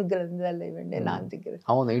అమూల్యమైన గ్రంథాలు ఇవ్వండి నాన్న దగ్గర.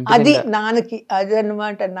 అది నాన్నకి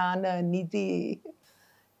అదనమాట, నాన్న నిధి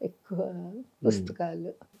ఎక్కువ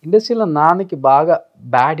పుస్తకాలు. ఇండస్ట్రీలో నాన్నకి బాగా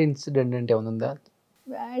బ్యాడ్ ఇన్సిడెంట్ అంటే ఏముందా?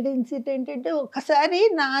 బ్యాడ్ ఇన్సిడెంట్ అంటే ఒకసారి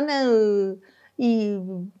నాన్న ఈ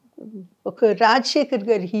ఒక రాజశేఖర్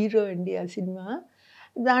గారి హీరో అండి ఆ సినిమా,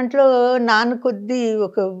 దాంట్లో నాన్న కొద్ది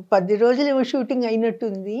ఒక 10 రోజులు ఏమో షూటింగ్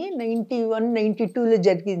అయినట్టుంది. 91, 92లో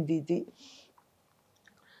జరిగింది ఇది.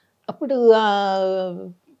 అప్పుడు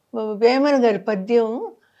వేమన గారి పద్యం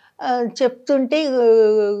చెప్తుంటే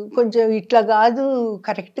కొంచెం ఇట్లా కాదు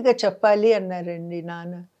కరెక్ట్గా చెప్పాలి అన్నారండి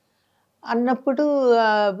నాన్న. అన్నప్పుడు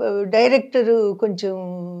డైరెక్టరు కొంచెం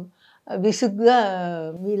విసుగ్గా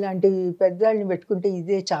మీలాంటి పెద్దవాళ్ళని పెట్టుకుంటే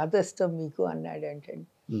ఇదే చాదస్తం మీకు అన్నాడంటండి.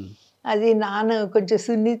 అది నాన్న కొంచెం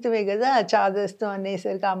సున్నితమే కదా, చాదస్తం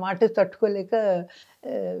అనేసరికి ఆ మాట తట్టుకోలేక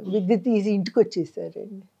విగ్గు తీసి ఇంటికి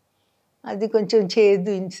వచ్చేసారండి. అది కొంచెం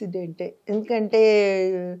చేదు ఇన్సిడెంటే. ఎందుకంటే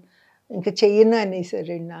ఇంకా చెయ్యను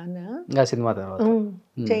అనేసారండి నాన్న. సినిమా తర్వాత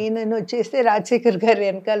చెయ్యనని వచ్చేస్తే రాజశేఖర్ గారు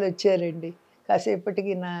వెనకాల వచ్చారండి.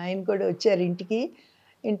 కాసేపటికి ఆయన కూడా వచ్చారు ఇంటికి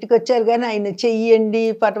వచ్చారు. కానీ ఆయన చెయ్యండి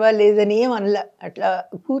పర్వాలేదని ఏం అనలా, అట్లా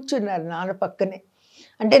కూర్చున్నారు నాన్న పక్కనే.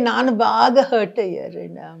 అంటే నాన్న బాగా హర్ట్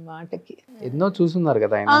అయ్యారండి ఆ మాటకి. ఎన్నో చూస్తున్నారు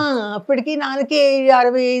కదా ఆయన. అప్పటికి నాన్నకి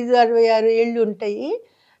 65, 66 ఏళ్ళు ఉంటాయి.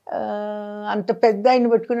 అంత పెద్ద ఆయన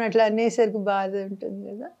పట్టుకుని అట్లా అనేసరికి బాధ ఉంటుంది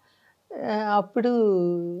కదా. అప్పుడు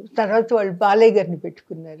తర్వాత వాళ్ళు బాలయ్య గారిని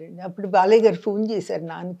పెట్టుకున్నారండి. అప్పుడు బాలయ్య గారు ఫోన్ చేశారు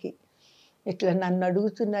నాన్నకి, ఇట్లా నన్ను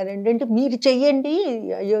అడుగుతున్నారండి. అంటే మీరు చెయ్యండి,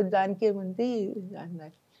 అయ్యో దానికేముంది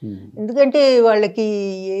అన్నారు. ఎందుకంటే వాళ్ళకి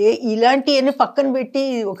ఇలాంటివన్నీ పక్కన పెట్టి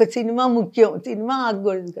ఒక సినిమా ముఖ్యం, సినిమా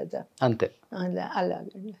ఆగకూడదు కదా. అంతే.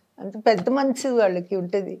 అలాగండి, అంత పెద్ద మనసు వాళ్ళకి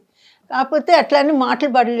ఉంటుంది. కాకపోతే అట్లానే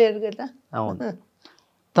మాటలు పడలేరు కదా. అవును.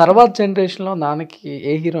 తర్వాత జనరేషన్లో నాన్నకి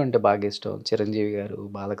ఏ హీరో అంటే బాగా ఇష్టం? చిరంజీవి గారు,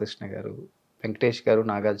 బాలకృష్ణ గారు, వెంకటేష్ గారు,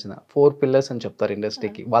 నాగార్జున, 4 పిల్లర్స్ అని చెప్తారు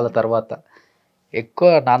ఇండస్ట్రీకి. వాళ్ళ తర్వాత ఎక్కువ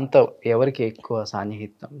నాన్నతో ఎవరికి ఎక్కువ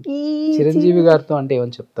సాన్నిహిత్యం? చిరంజీవి గారితో అంటే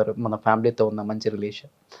ఏమని చెప్తారు? మన ఫ్యామిలీతో ఉన్న మంచి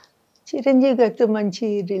రిలేషన్. చిరంజీవి గారితో మంచి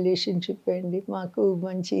రిలేషన్షిప్ అండి, మాకు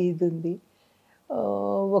మంచి ఇది ఉంది.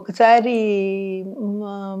 ఒకసారి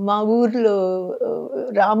మా ఊర్లో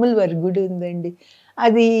రాముల వారి గుడి ఉందండి.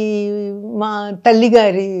 అది మా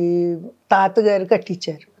తల్లిగారి తాతగారు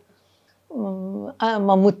కట్టించారు.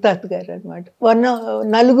 మా ముత్తాత గారు అనమాట.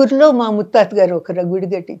 నలుగురిలో మా ముత్తాత గారు ఒకరు గుడి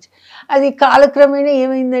కట్టించి, అది కాలక్రమేణా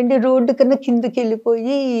ఏమైందండి, రోడ్డు కన్నా కిందకి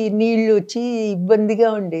వెళ్ళిపోయి నీళ్ళు వచ్చి ఇబ్బందిగా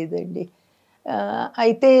ఉండేదండి.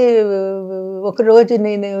 అయితే ఒకరోజు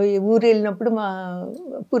నేను ఊరు వెళ్ళినప్పుడు మా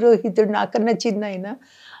పురోహితుడు నాకన్నా చిన్న ఆయన,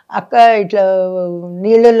 అక్క ఇట్లా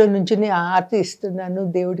నీళ్ళలో నుంచుని ఆరతి ఇస్తున్నాను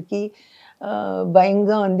దేవుడికి,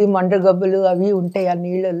 భయంగా ఉంది, మండగబ్బలు అవి ఉంటాయి ఆ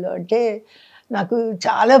నీళ్ళల్లో అంటే నాకు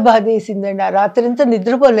చాలా బాధ వేసిందండి. ఆ రాత్రంతా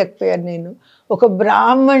నిద్రపోలేకపోయాను నేను. ఒక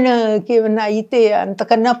బ్రాహ్మణకి ఏమన్నా అయితే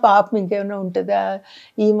అంతకన్నా పాపం ఇంకేమైనా ఉంటుందా,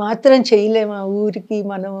 ఈ మాత్రం చేయలేమా ఊరికి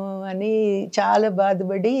మనం అని చాలా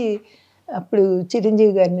బాధపడి అప్పుడు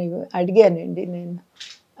చిరంజీవి గారిని అడిగానండి నేను,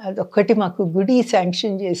 అదొక్కటి మాకు గుడి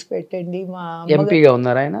శాంక్షన్ చేసి పెట్టండి. మా ఎంపీగా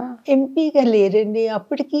ఉన్నారు ఆయన? ఎంపీగా లేరండి,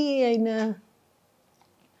 అప్పటికి ఆయన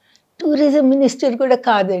టూరిజం మినిస్టర్ కూడా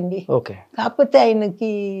కాదండి. ఓకే. కాకపోతే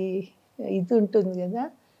ఆయనకి ఇది ఉంటుంది కదా,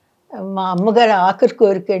 మా అమ్మగారు ఆఖరి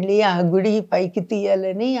కోరికండి ఆ గుడి పైకి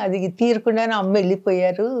తీయాలని, అది తీరకుండానే అమ్మ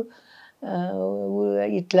వెళ్ళిపోయారు.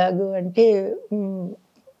 ఇట్లాగూ అంటే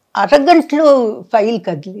అరగంటలో ఫైల్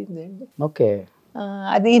కదిలిందండి. ఓకే.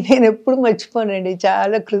 అది నేను ఎప్పుడు మర్చిపోనండి,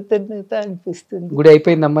 చాలా కృతజ్ఞత అనిపిస్తుంది. గుడి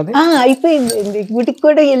అయిపోయిందమ్మా? అయిపోయిందండి, గుడికి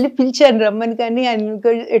కూడా వెళ్ళి పిలిచాను రమ్మని, కానీ ఆయన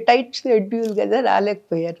టైట్ షెడ్యూల్ కదా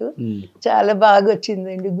రాలేకపోయారు. చాలా బాగా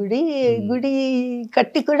వచ్చిందండి గుడి. గుడి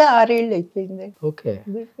కట్టి కూడా 6 ఏళ్ళు అయిపోయిందండి. ఓకే.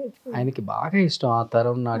 ఆయనకి బాగా ఇష్టం ఆ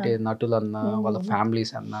తరం నాటి నటులన్నా వాళ్ళ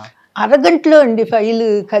ఫ్యామిలీస్ అన్నా. అరగంటలో అండి ఫైల్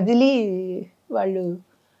కదిలి వాళ్ళు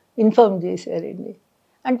ఇన్ఫార్మ్ చేశారండి.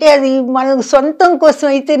 అంటే అది మన సొంతం కోసం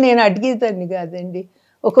అయితే నేను అడిగేదాన్ని కాదండి,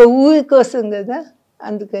 ఒక ఊరి కోసం కదా.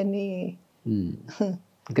 అందుకని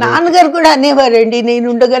నాన్నగారు కూడా అనేవారండి, నేను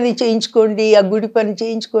ఉండగానే చేయించుకోండి, ఆ గుడి పని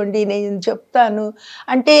చేయించుకోండి, నేను చెప్తాను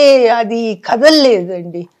అంటే. అది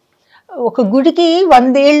కదలలేదండి. ఒక గుడికి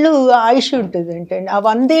 100 ఏళ్ళు ఆయుష్ ఉంటుందంటండి. ఆ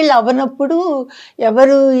 100 ఏళ్ళు అవనప్పుడు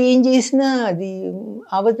ఎవరు ఏం చేసినా అది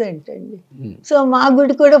అవదంటండి. సో మా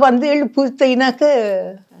గుడి కూడా 100 ఏళ్ళు పూర్తయినాక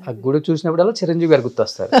ఆ గుడి చూసినప్పుడల్లా చిరంజీవి గారు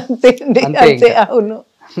గుర్తొస్తారు. అంతే. అవును,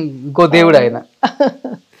 ఇంకో దేవుడు ఆయన.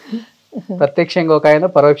 ప్రత్యక్షంగా ఒక ఆయన,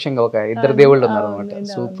 పరోక్షంగా ఒక ఆయన, ఇద్దరు దేవుళ్ళు ఉన్నారు అనమాట.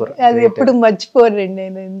 సూపర్. అది ఎప్పుడు మర్చిపోరండి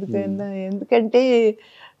నేను. ఎందుకంటే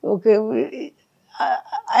ఒక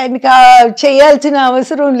ఆయనకి చేయాల్సిన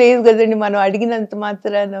అవసరం లేదు కదండి మనం అడిగినంత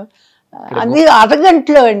మాత్రాన. అది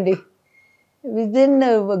అరగంటలో అండి, విదిన్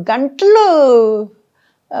గంటలో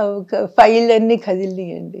ఒక ఫైల్ అన్ని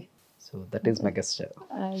కదిలియండి. So that is megastar.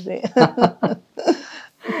 అదే.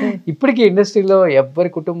 ఇప్పటికీ ఇండస్ట్రీలో ఎవరి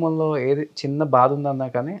కుటుంబంలో ఏది చిన్న బాధ ఉందన్నా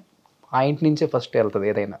కానీ ఆ ఇంటి నుంచే ఫస్ట్ వెళ్తుంది.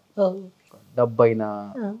 ఏదైనా డబ్బు అయినా,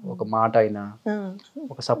 ఒక మాట అయినా,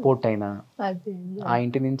 ఒక సపోర్ట్ అయినా ఆ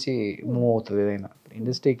ఇంటి నుంచి మూవ్ అవుతుంది. ఏదైనా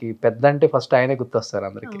ఇండస్ట్రీకి పెద్ద అంటే ఫస్ట్ ఆయనే గుర్తొస్తారు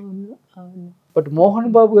అందరికి. బట్ మోహన్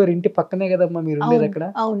బాబు గారు ఇంటి పక్కనే కదమ్మా మీరు ఉండేది అక్కడ,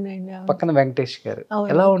 అవునండి, అవును. పక్కన వెంకటేష్ గారు. అవును.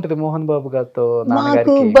 ఎలా ఉంటుంది మోహన్ బాబు గారితో మాకు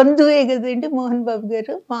నాన్నగారికి? బంధువే కదండి మోహన్ బాబు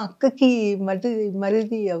గారు. మా అక్కకి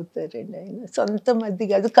మరిది అవుతారండి ఆయన. సొంత మరిది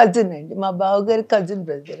కాదు, కజిన్ అండి. మా బావగారు కజిన్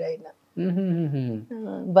బ్రదర్ ఆయన.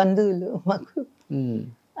 బంధువులు మాకు.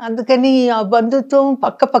 అందుకని ఆ బంధుత్వం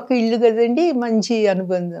పక్క పక్క ఇల్లు కదండి, మంచి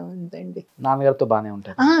అనుబంధం ఉందండి. నాన్నగారితో బాగానే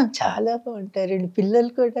ఉంటారు. చాలా బాగుంటారండి.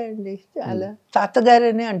 పిల్లలు కూడా అండి చాలా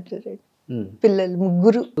తాతగారనే అంటారండి. పిల్లలు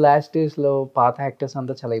ముగ్గురు. లాస్ట్ డేస్ లో పాత యాక్టర్స్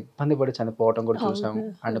అంతా చాలా ఇబ్బంది పడి చనిపోవటం కూడా చూసాం.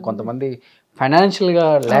 అండ్ కొంతమంది ఫైనాన్షియల్ గా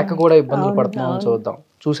లేక కూడా ఇబ్బందులు పడుతున్నాం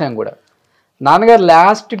చూసాం కూడా. నాన్నగారు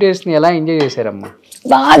లాస్ట్ డేస్ ని ఎలా ఎంజాయ్ చేశారమ్మా?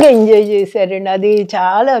 బాగా ఎంజాయ్ చేశారండి. అది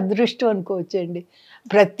చాలా అదృష్టం అనుకోవచ్చండి.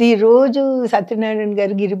 ప్రతిరోజు సత్యనారాయణ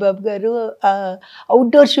గారు, గిరిబాబు గారు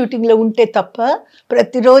అవుట్డోర్ షూటింగ్లో ఉంటే తప్ప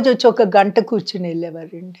ప్రతిరోజు వచ్చి ఒక గంట కూర్చుని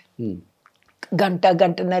వెళ్ళేవారండి.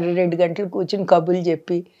 గంటన్నర 2 గంటలు కూర్చుని కబుర్లు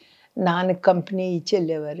చెప్పి నాన్నకి కంపెనీ ఇచ్చి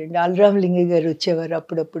వెళ్ళేవారండి. అలరామలింగ గారు వచ్చేవారు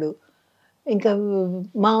అప్పుడప్పుడు. ఇంకా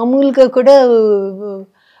మామూలుగా కూడా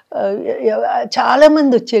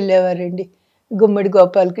చాలామంది వచ్చి వెళ్ళేవారండి. గుమ్మడి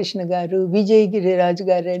గోపాలకృష్ణ గారు, విజయగిరిరాజు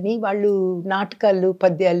గారు అని, వాళ్ళు నాటకాలు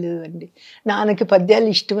పద్యాలు అండి. నాన్నకి పద్యాలు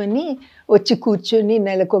ఇష్టమని వచ్చి కూర్చొని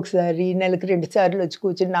నెలకొకసారి, నెలకు 2 సార్లు వచ్చి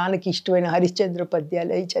కూర్చొని నాన్నకి ఇష్టమైన హరిశ్చంద్ర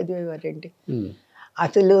పద్యాలు అవి చదివేవారండి.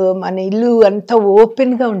 అసలు మన ఇల్లు అంతా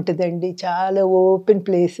ఓపెన్గా ఉంటుందండి. చాలా ఓపెన్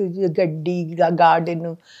ప్లేస్, గడ్డి, గార్డెన్,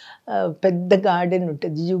 పెద్ద గార్డెన్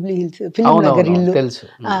ఉంటుంది జూబ్లీ హిల్స్ ఫిల్మ్ నగర్ ఇల్లు.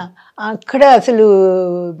 అక్కడ అసలు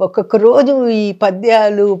ఒక్కొక్క రోజు ఈ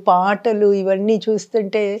పద్యాలు, పాటలు ఇవన్నీ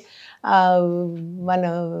చూస్తుంటే మన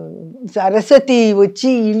సరస్వతి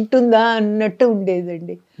వచ్చి ఇంటుందా అన్నట్టు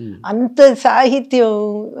ఉండేదండి. అంత సాహిత్యం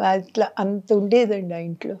అట్లా అంత ఉండేదండి ఆ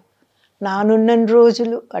ఇంట్లో. నానున్న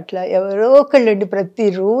రోజులు అట్లా ఎవరో ఒకళ్ళండి,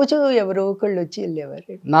 ప్రతిరోజు ఎవరో ఒకళ్ళు వచ్చి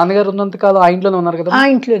వెళ్ళేవారండి. నాన్నగారు ఉన్నంత కాలం ఆ ఇంట్లోనే ఉన్నారు కదా? ఆ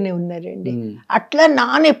ఇంట్లోనే ఉన్నారండి. అట్లా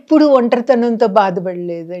నాన్న ఎప్పుడు ఒంటరితనంతో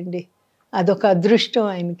బాధపడలేదండి. అదొక అదృష్టం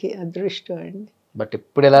ఆయనకి, అదృష్టం అండి. బట్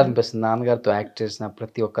ఇప్పుడు ఎలా అనిపిస్తుంది నాన్నగారితో యాక్ట్ చేసిన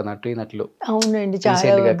ప్రతి ఒక్క నటులు? అవునండి, చాలా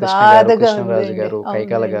బాధగా కృష్ణరాజు గారు,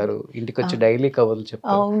 కైకాల గారు ఇంటికి వచ్చి డైలీ కబుర్లు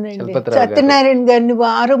చెప్పారు. అవునండి. సత్యనారాయణ గారిని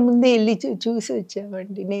వారం ముందే వెళ్ళి చూసి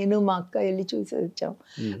వచ్చామండి. నేను మా అక్క వెళ్ళి చూసి వచ్చాం.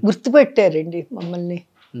 గుర్తుపెట్టారండి మమ్మల్ని,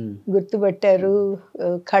 గుర్తుపెట్టారు.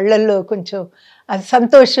 కళ్ళల్లో కొంచెం అది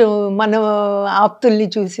సంతోషం, మన ఆప్తుల్ని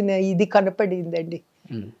చూసిన ఇది కనపడిందండి.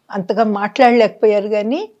 అంతగా మాట్లాడలేకపోయారు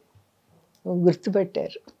కానీ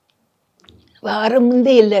గుర్తుపెట్టారు. వారం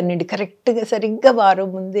ముందే వెళ్ళానండి, కరెక్ట్గా సరిగ్గా వారం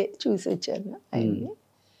ముందే చూసి వచ్చాను ఆయన్ని.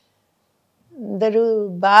 అందరూ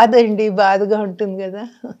బాధ అండి, బాధగా ఉంటుంది కదా.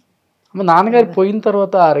 నాన్నగారు పోయిన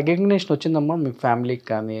తర్వాత ఆ రికగ్నిషన్ వచ్చిందమ్మా మీ ఫ్యామిలీకి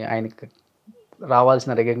కానీ, ఆయనకి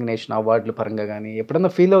రావాల్సిన రికగ్నిషన్ అవార్డుల పరంగా కానీ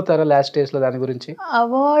ఎప్పుడన్నా ఫీల్ అవుతారా లాస్ట్ డేస్లో దాని గురించి?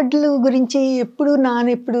 అవార్డులు గురించి ఎప్పుడు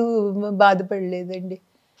బాధపడలేదండి.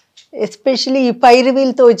 ఎస్పెషలీ ఈ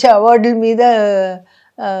పైరవీలతో వచ్చే అవార్డుల మీద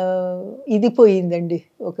ఇది పోయిందండి,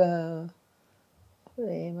 ఒక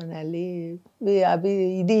ఏమనాలి, అవి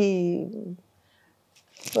ఇది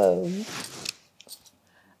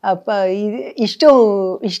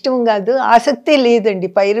ఇష్టం కాదు, ఆసక్తే లేదండి.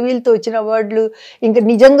 పైరవీలతో వచ్చిన అవార్డులు ఇంకా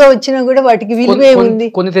నిజంగా వచ్చినా కూడా వాటికి విలువే ఉంది,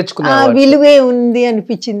 విలువే ఉంది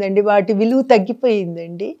అనిపించిందండి. వాటి విలువ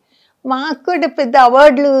తగ్గిపోయిందండి. మాకు కూడా పెద్ద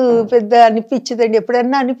అవార్డులు పెద్ద అనిపించదండి.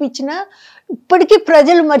 ఎప్పుడన్నా అనిపించినా ఇప్పటికీ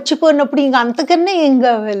ప్రజలు మర్చిపోయినప్పుడు ఇంక అంతకన్నా ఏం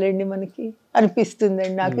కావాలండి మనకి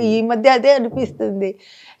అనిపిస్తుందండి నాకు. ఈ మధ్య అదే అనిపిస్తుంది.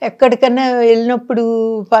 ఎక్కడికన్నా వెళ్ళినప్పుడు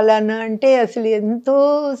ఫలానా అంటే అసలు ఎంతో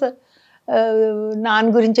నాన్న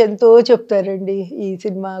గురించి ఎంతో చెప్తారండి, ఈ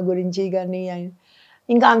సినిమా గురించి కానీ.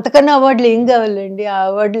 ఇంకా అంతకన్నా అవార్డులు ఏం కావాలండి, ఆ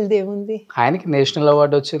అవార్డులది ఏముంది. ఆయనకి నేషనల్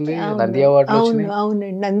అవార్డు వచ్చింది, నంది అవార్డు.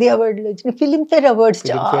 అవునండి, నంది అవార్డులు వచ్చినాయి, ఫిలింఫేర్ అవార్డ్స్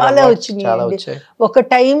చాలా వచ్చినాయి. ఒక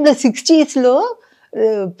టైంలో 60s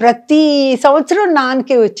ప్రతి సంవత్సరం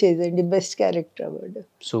నాన్నకే వచ్చేదండి బెస్ట్ క్యారెక్టర్ అవార్డు.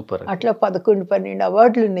 సూపర్. అట్లా 11-12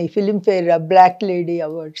 అవార్డులు ఉన్నాయి. ఫిలింఫేర్ బ్లాక్ లేడీ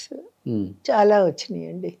అవార్డ్స్ చాలా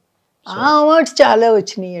వచ్చినాయండి. ఆ అవార్డ్స్ చాలా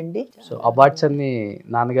వచ్చినాయండి. సో అవార్డ్స్ అన్ని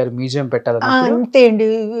నాన్నగారు మ్యూజియం పెట్టాలి అంతే అండి.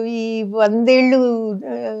 ఈ 100 ఏళ్ళు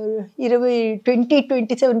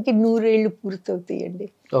 2027కి 100 ఏళ్ళు పూర్తవుతాయండి.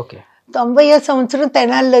 ఓకే. 90వ సంవత్సరం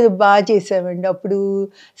తెనాలిలో బాగా చేసామండి. అప్పుడు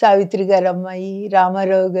సావిత్రి గారి అమ్మాయి,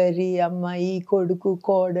 రామారావు గారి అమ్మాయి, కొడుకు,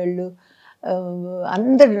 కోడళ్ళు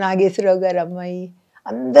అందరు, నాగేశ్వరరావు గారి అమ్మాయి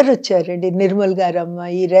అందరు వచ్చారండి. నిర్మల్ గారి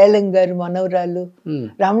అమ్మాయి, రేలం గారు మనవరాలు,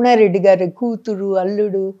 రమణారెడ్డి గారి కూతురు,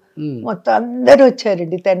 అల్లుడు, మొత్తం అందరు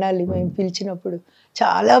వచ్చారండి తెనాలి మేము పిలిచినప్పుడు.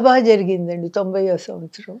 చాలా బాగా జరిగిందండి 90వ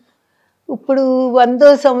సంవత్సరం. ఇప్పుడు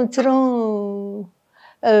 100వ సంవత్సరం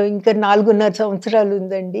ఇంకా 4.5 సంవత్సరాలు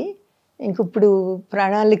ఉందండి. ఇంక ఇప్పుడు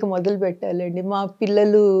ప్రణాళిక మొదలు పెట్టాలండి. మా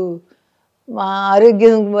పిల్లలు మా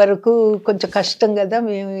ఆరోగ్యం వరకు కొంచెం కష్టం కదా,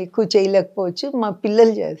 మేము ఎక్కువ చేయలేకపోవచ్చు, మా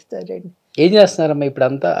పిల్లలు చేస్తారండి. ఏం చేస్తున్నారమ్మా ఇప్పుడు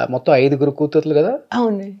అంతా? మొత్తం 5 కూతుర్లు కదా?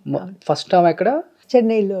 అవునండి. ఫస్ట్ ఆమె ఎక్కడ?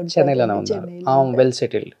 చెన్నైలోనే ఉన్నారు. Well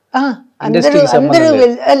settled. అందరూ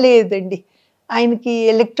లేదండి, ఆయనకి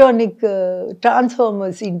ఎలక్ట్రానిక్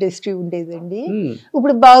ట్రాన్స్ఫార్మర్స్ ఇండస్ట్రీ ఉండేదండి.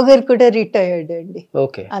 ఇప్పుడు బావగారు కూడా రిటైర్డ్ అండి.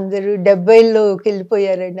 అందరూ 70లోకి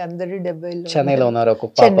వెళ్ళిపోయారండి. అందరూ 70లో చెన్నైలో ఉన్నారు.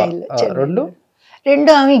 రెండు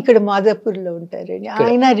ఆమె ఇక్కడ మాదాపూర్లో ఉంటారండి.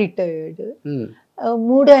 ఆయన రిటైర్డ్.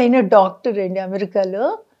 3 ఆయన డాక్టర్ అండి అమెరికాలో.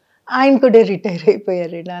 ఆయన కూడా రిటైర్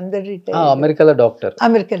అయిపోయారండి. అందరు రిటైర్. అమెరికాలో డాక్టర్.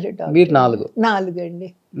 మీరు 4 అండి.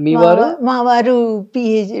 మా వారు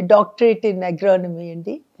పిహెచ్డి డాక్టరేట్ ఇన్ అగ్రానమీ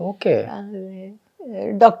అండి.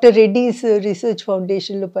 డాక్టర్ రెడ్డిస్ రీసెర్చ్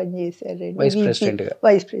ఫౌండేషన్ లో పనిచేశారండి.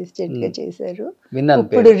 వైస్ ప్రెసిడెంట్ గా చేశారు.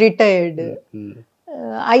 ఇప్పుడు రిటైర్డ్.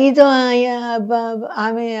 5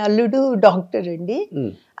 ఆమె అల్లుడు డాక్టర్ అండి.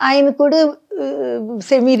 ఆయన కూడా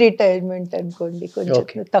సెమీ రిటైర్మెంట్ అనుకోండి,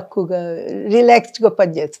 కొంచెం తక్కువగా రిలాక్స్డ్ గా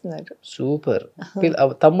పనిచేస్తున్నారు. సూపర్.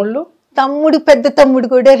 పెద్ద తమ్ముడు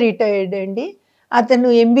కూడా రిటైర్డ్ అండి. అతను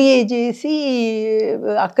MBA చేసి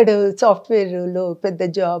అక్కడ సాఫ్ట్వేర్ లో పెద్ద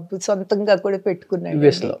జాబ్ సొంతంగా కూడా పెట్టుకున్నాడు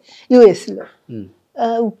US లో.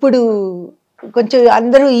 ఇప్పుడు కొంచెం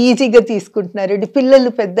అందరూ ఈజీగా తీసుకుంటున్నారండి. పిల్లలు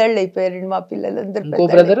పెద్దవాళ్ళు అయిపోయారండి. మా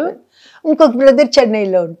పిల్లలందరూ. ఇంకొక బ్రదర్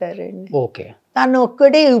చెన్నైలో ఉంటారండి. తను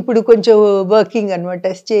ఒక్కడే ఇప్పుడు కొంచెం వర్కింగ్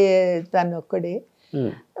అనమాట. తను ఒక్కడే.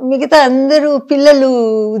 మిగతా అందరూ పిల్లలు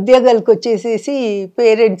ఉద్యోగాలకు వచ్చేసేసి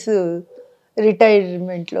పేరెంట్స్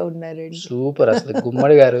రిటైర్మెంట్ లో ఉన్నారండి. సూపర్. అసలు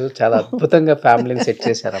గుమ్మడి గారు చాలా అద్భుతంగా ఫ్యామిలీని సెట్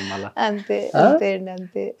చేశారమ్మా. అంతే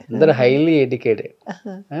అంతే. అందరూ హైలీ ఎడ్యుకేటెడ్.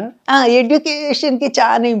 ఎడ్యుకేషన్ కి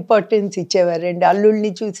చాలా ఇంపార్టెన్స్ ఇచ్చేవారండి.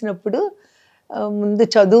 అల్లుళ్ళని చూసినప్పుడు ముందు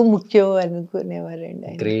చదువు ముఖ్యం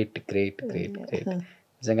అనుకునేవారండి. గ్రేట్.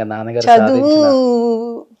 నిజంగా నాన్నగారు చదువు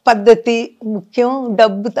పద్ధతి ముఖ్యం,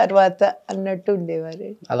 డబ్బు తర్వాత అన్నట్టు ఉండేవారు.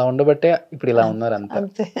 అలా ఉండబట్టే ఇప్పుడు ఇలా ఉన్నారు.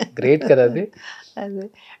 అంతే. గ్రేట్ కదా అది. అదే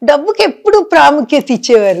డబ్బుకి ఎప్పుడు ప్రాముఖ్యత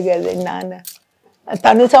ఇచ్చేవారు కదండి నాన్న.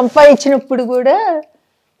 తను సంపాదించినప్పుడు కూడా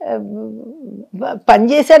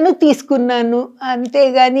పనిచేశాను, తీసుకున్నాను,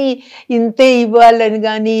 అంతేగాని ఇంతే ఇవ్వాలని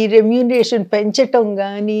కానీ రెమ్యూనరేషన్ పెంచటం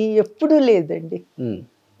కానీ ఎప్పుడూ లేదండి.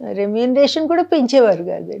 రెమ్యూనరేషన్ కూడా పెంచేవారు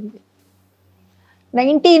కాదండి.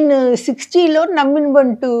 1960లో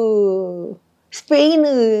నమ్మినబంటు స్పెయిన్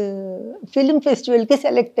ఫిలిం ఫెస్టివల్కి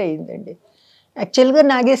సెలెక్ట్ అయ్యిందండి. యాక్చువల్గా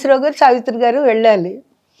నాగేశ్వరరావు గారు, సావిత్రి గారు వెళ్ళాలి.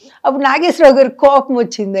 అప్పుడు నాగేశ్వరరావు గారికి కోపం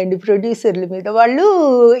వచ్చిందండి ప్రొడ్యూసర్ల మీద. వాళ్ళు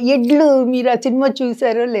ఎడ్లు, మీరు ఆ సినిమా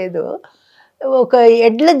చూసారో లేదో, ఒక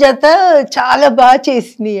ఎడ్ల జత చాలా బాగా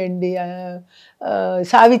చేసినాయండి.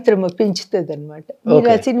 సావిత్రమ్మ పెంచుతుంది అనమాట. మీరు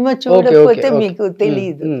ఆ సినిమా చూడకపోతే మీకు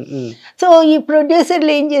తెలియదు. సో ఈ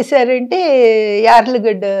ప్రొడ్యూసర్లు ఏం చేశారంటే,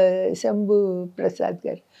 యార్లగడ్డ శంభు ప్రసాద్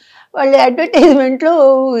గారు వాళ్ళ అడ్వర్టైజ్మెంట్లో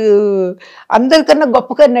అందరికన్నా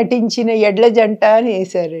గొప్పగా నటించిన ఎడ్ల జంట అని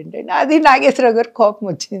వేశారండి. అది నాగేశ్వరరావు గారు కోపం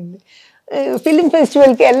వచ్చింది. ఫిలిం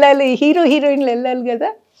ఫెస్టివల్కి వెళ్ళాలి, హీరోయిన్లు వెళ్ళాలి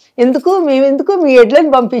కదా, మేమెందుకు మీ ఎడ్లను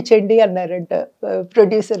పంపించండి అన్నారంట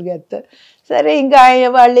ప్రొడ్యూసర్ గారితో. సరే ఇంకా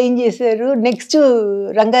వాళ్ళు ఏం చేశారు, నెక్స్ట్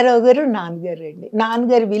రంగారావు గారు నాన్నగారు అండి.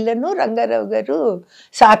 నాన్నగారు విలను, రంగారావు గారు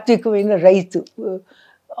సాత్వికమైన రైతు,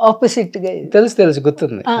 ఆపోజిట్గా. తెలుసు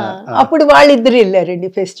గుర్తుంది. అప్పుడు వాళ్ళిద్దరు వెళ్ళారండి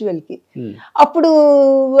ఫెస్టివల్కి. అప్పుడు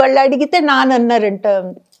వాళ్ళు అడిగితే నాన్న అన్నారంట,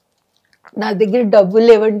 నా దగ్గర డబ్బులు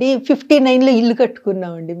లేవండి, 59లో ఇల్లు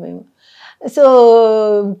కట్టుకున్నామండి మేము. సో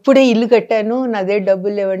ఇప్పుడే ఇల్లు కట్టాను, నా దగ్గర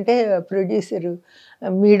డబ్బులు లేవంటే ప్రొడ్యూసరు,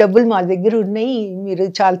 మీ డబ్బులు మా దగ్గర ఉన్నాయి, మీరు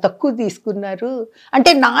చాలా తక్కువ తీసుకున్నారు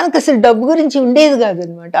అంటే. నాన్నకు అసలు డబ్బు గురించి ఉండేది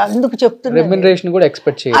కాదనమాట. అందుకు చెప్తున్నా,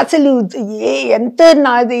 అసలు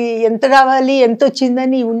నాది ఎంత రావాలి, ఎంత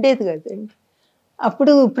వచ్చిందని ఉండేది కదండి.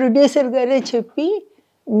 అప్పుడు ప్రొడ్యూసర్ గారే చెప్పి,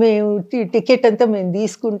 మేము టికెట్ అంతా మేము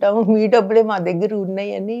తీసుకుంటాము, మీ డబ్బులే మా దగ్గర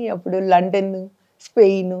ఉన్నాయని అప్పుడు లండన్,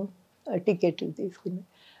 స్పెయిన్ టికెట్లు తీసుకున్నాం.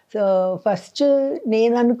 సో ఫస్ట్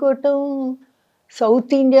నేను అనుకోవటం,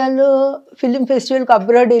 సౌత్ ఇండియాలో ఫిలిం ఫెస్టివల్కి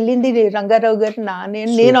అబ్రాడ్ వెళ్ళింది రంగారావు గారు నానే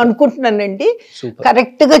నేను అనుకుంటున్నానండి.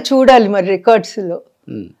 కరెక్ట్గా చూడాలి మరి రికార్డ్స్లో.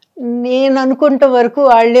 నేను అనుకుంటే వరకు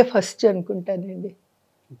వాళ్ళే ఫస్ట్ అనుకుంటానండి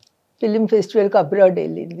ఫిలిం ఫెస్టివల్కి అబ్రాడ్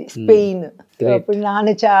వెళ్ళింది, స్పెయిన్. అప్పుడు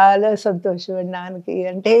నాన్న చాలా సంతోషం అండి. నాన్నకి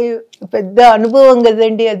అంటే పెద్ద అనుభవం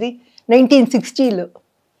కదండి అది. 1960లో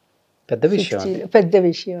పెద్ద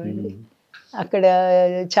విషయం అండి. అక్కడ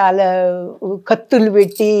చాలా కత్తులు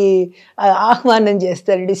పెట్టి ఆహ్వానం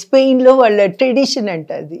చేస్తారండి. స్పెయిన్లో వాళ్ళ ట్రెడిషన్ అంట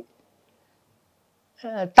అది.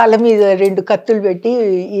 తల మీద 2 కత్తులు పెట్టి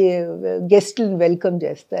గెస్ట్లను వెల్కమ్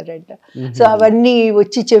చేస్తారంట. సో అవన్నీ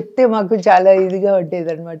వచ్చి చెప్తే మాకు చాలా ఇదిగా ఉండేది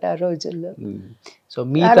అనమాట ఆ రోజుల్లో. సో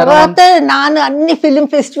మీ తర్వాత తర్వాత నాన్న అన్ని ఫిలిం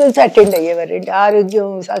ఫెస్టివల్స్ అటెండ్ అయ్యేవారండి, ఆరోగ్యం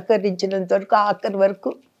సహకరించినంత వరకు ఆఖరి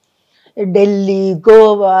వరకు. ఢిల్లీ,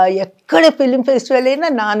 గోవా, ఎక్కడ ఫిలిం ఫెస్టివల్ అయినా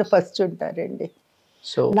నాన్న ఫస్ట్ ఉంటారండి.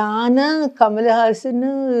 సో నాన్న, కమల్ హాసన్,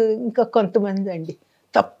 ఇంకా కొంతమంది అండి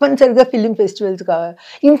తప్పనిసరిగా ఫిలిం ఫెస్టివల్స్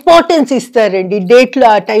ఇంపార్టెన్స్ ఇస్తారండి. డేట్లు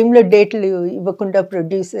ఆ టైంలో డేట్లు ఇవ్వకుండా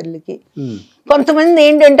ప్రొడ్యూసర్లకి. కొంతమంది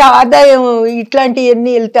ఏంటంటే ఆదాయం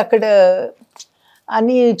ఇట్లాంటివన్నీ వెళ్తే అక్కడ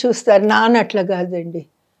అని చూస్తారు. నాన్న అట్లా కాదండి,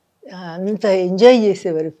 అంత ఎంజాయ్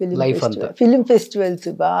చేసేవారు ఫిలిం ఫెస్టివల్స్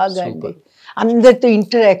బాగా అండి. అందరితో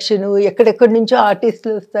ఇంటరాక్షన్, ఎక్కడెక్కడి నుంచో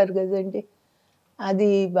ఆర్టిస్టులు వస్తారు కదండి, అది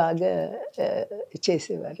బాగా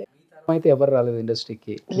చేసేవారు. అయితే ఎవరు రాలేదు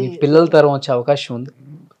ఇండస్ట్రీకి, మీ పిల్లల తరం వచ్చే అవకాశం ఉంది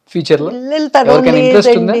ఫ్యూచర్ లో? పిల్లల తరం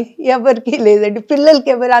లేదండి, ఎవరికి లేదండి. పిల్లలకి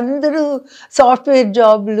ఎవరు, అందరూ సాఫ్ట్వేర్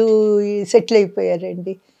జాబ్లు సెటిల్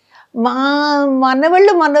అయిపోయారండి. మా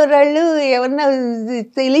మనవాళ్ళు మనవరాళ్ళు ఏమన్నా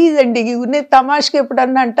తెలియదండి, ఉన్న తమాషకి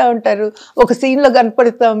ఎప్పుడన్నా అంటూ ఉంటారు, ఒక సీన్లో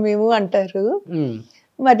కనపడతాం మేము అంటారు.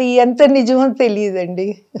 మరి ఎంత నిజమో తెలియదండి.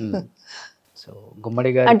 సో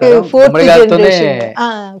గుమ్మడి గారు అంటే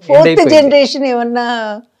ఫోర్త్ జనరేషన్ ఏమన్నా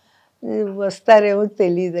వస్తారేమో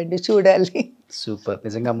తెలియదండి, చూడాలి. సూపర్,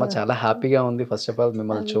 నిజంగా అమ్మ చాలా హ్యాపీగా ఉంది. ఫస్ట్ ఆఫ్ ఆల్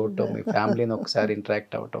మిమ్మల్ని చూడటం, మీ ఫ్యామిలీని ఒకసారి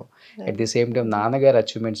ఇంటరాక్ట్ అవ్వటం, అట్ ది సేమ్ టైం నాన్నగారు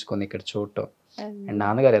అచీవ్మెంట్స్ కొన్ని ఇక్కడ చూడటం, అండ్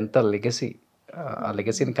నాన్నగారు ఎంత లెగసీ, ఆ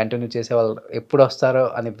లెగసీని కంటిన్యూ చేసే వాళ్ళు ఎప్పుడు వస్తారో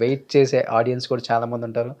అని వెయిట్ చేసే ఆడియన్స్ కూడా చాలా మంది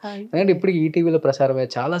ఉంటారు. ఎందుకంటే ఇప్పుడు ఈటీవీలో ప్రసారం అయ్యే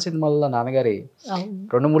చాలా సినిమాల్లో నాన్నగారి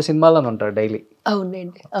 2-3 సినిమాల్లో ఉంటారు డైలీ.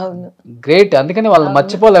 అవునండి, అవును, గ్రేట్. అందుకని వాళ్ళని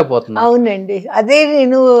మర్చిపోలేకపోతున్నారు. అవునండి, అదే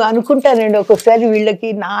నేను అనుకుంటానండి ఒక్కొక్కసారి. వీళ్ళకి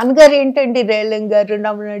నాన్నగారు ఏంటండి, రేలం గారు,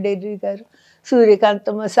 రమణారెడ్డి గారు,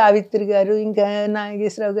 సూర్యకాంతమ్మ, సావిత్రి గారు, ఇంకా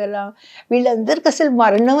నాగేశ్వరరావు గారు, వీళ్ళందరికీ అసలు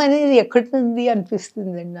మరణం అనేది ఎక్కడుంది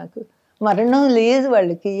అనిపిస్తుందండి నాకు. మరణం లేదు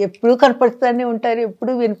వాళ్ళకి, ఎప్పుడూ కనపడుతూనే ఉంటారు,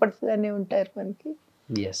 ఎప్పుడూ వినపడుతూనే ఉంటారు మనకి.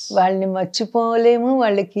 వాళ్ళని మర్చిపోలేము,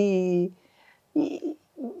 వాళ్ళకి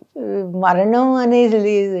మరణం అనేది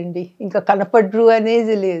లేదండి, ఇంకా కనపడరు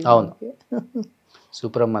అనేది లేదు. అవును,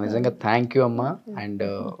 సూపర్ అమ్మ, నిజంగా థ్యాంక్ యూ అమ్మ. అండ్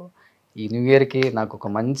ఈ న్యూ ఇయర్కి నాకు ఒక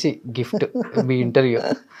మంచి gift me interview,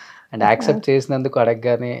 and accept చేసినందుకు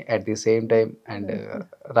అడగగానే, at the same time and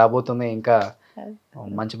రాబోతుంది ఇంకా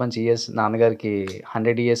మంచి మంచి ఇయర్స్. నాన్నగారికి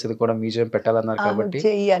 100 years కూడా మ్యూజియం పెట్టాలన్నారు కాబట్టి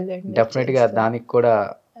డెఫినెట్ గా దానికి కూడా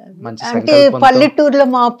మంచి అంటే పల్లెటూరులో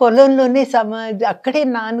మా పొలంలోనే అక్కడే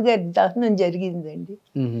నాన్నగారి దహనం జరిగిందండి.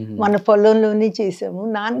 మన పొలంలోనే చేసాము.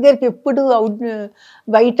 నాన్నగారికి ఎప్పుడు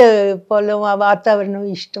బయట పొలం ఆ వాతావరణం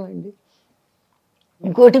ఇష్టం అండి.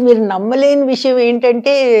 ఇంకోటి మీరు నమ్మలేని విషయం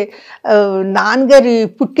ఏంటంటే, నాన్నగారి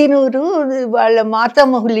పుట్టినూరు వాళ్ళ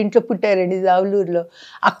మాతామహుల ఇంట్లో పుట్టారండి, దావులూరులో.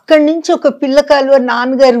 అక్కడి నుంచి ఒక పిల్ల కాలువ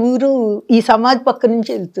నాన్నగారి ఊరు ఈ సమాధి పక్క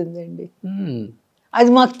నుంచి వెళ్తుందండి. అది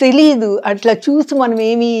మాకు తెలియదు, అట్లా చూసి మనం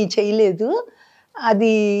ఏమీ చేయలేదు,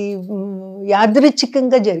 అది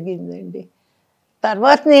యాదృచ్ఛికంగా జరిగిందండి.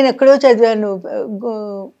 తర్వాత నేను ఎక్కడో చదివాను,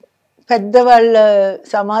 పెద్దవాళ్ళ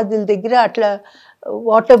సమాధుల దగ్గర అట్లా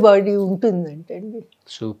వాటర్ బాడీ ఉంటుందంటండి.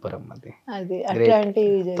 సూపర్ అమ్మది, అది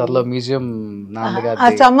అట్లాంటివి త్వరలో మ్యూజియం ఆ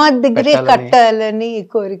సమాధి దగ్గరే కట్టాలని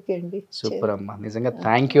కోరిక అండి. సూపర్ అమ్మ, నిజంగా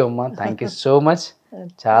థ్యాంక్ యూ అమ్మ, థ్యాంక్ యూ సో మచ్.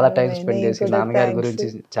 చాలా టైం స్పెండ్ చేసి నాన్నగారి గురించి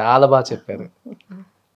చాలా బాగా చెప్పారు.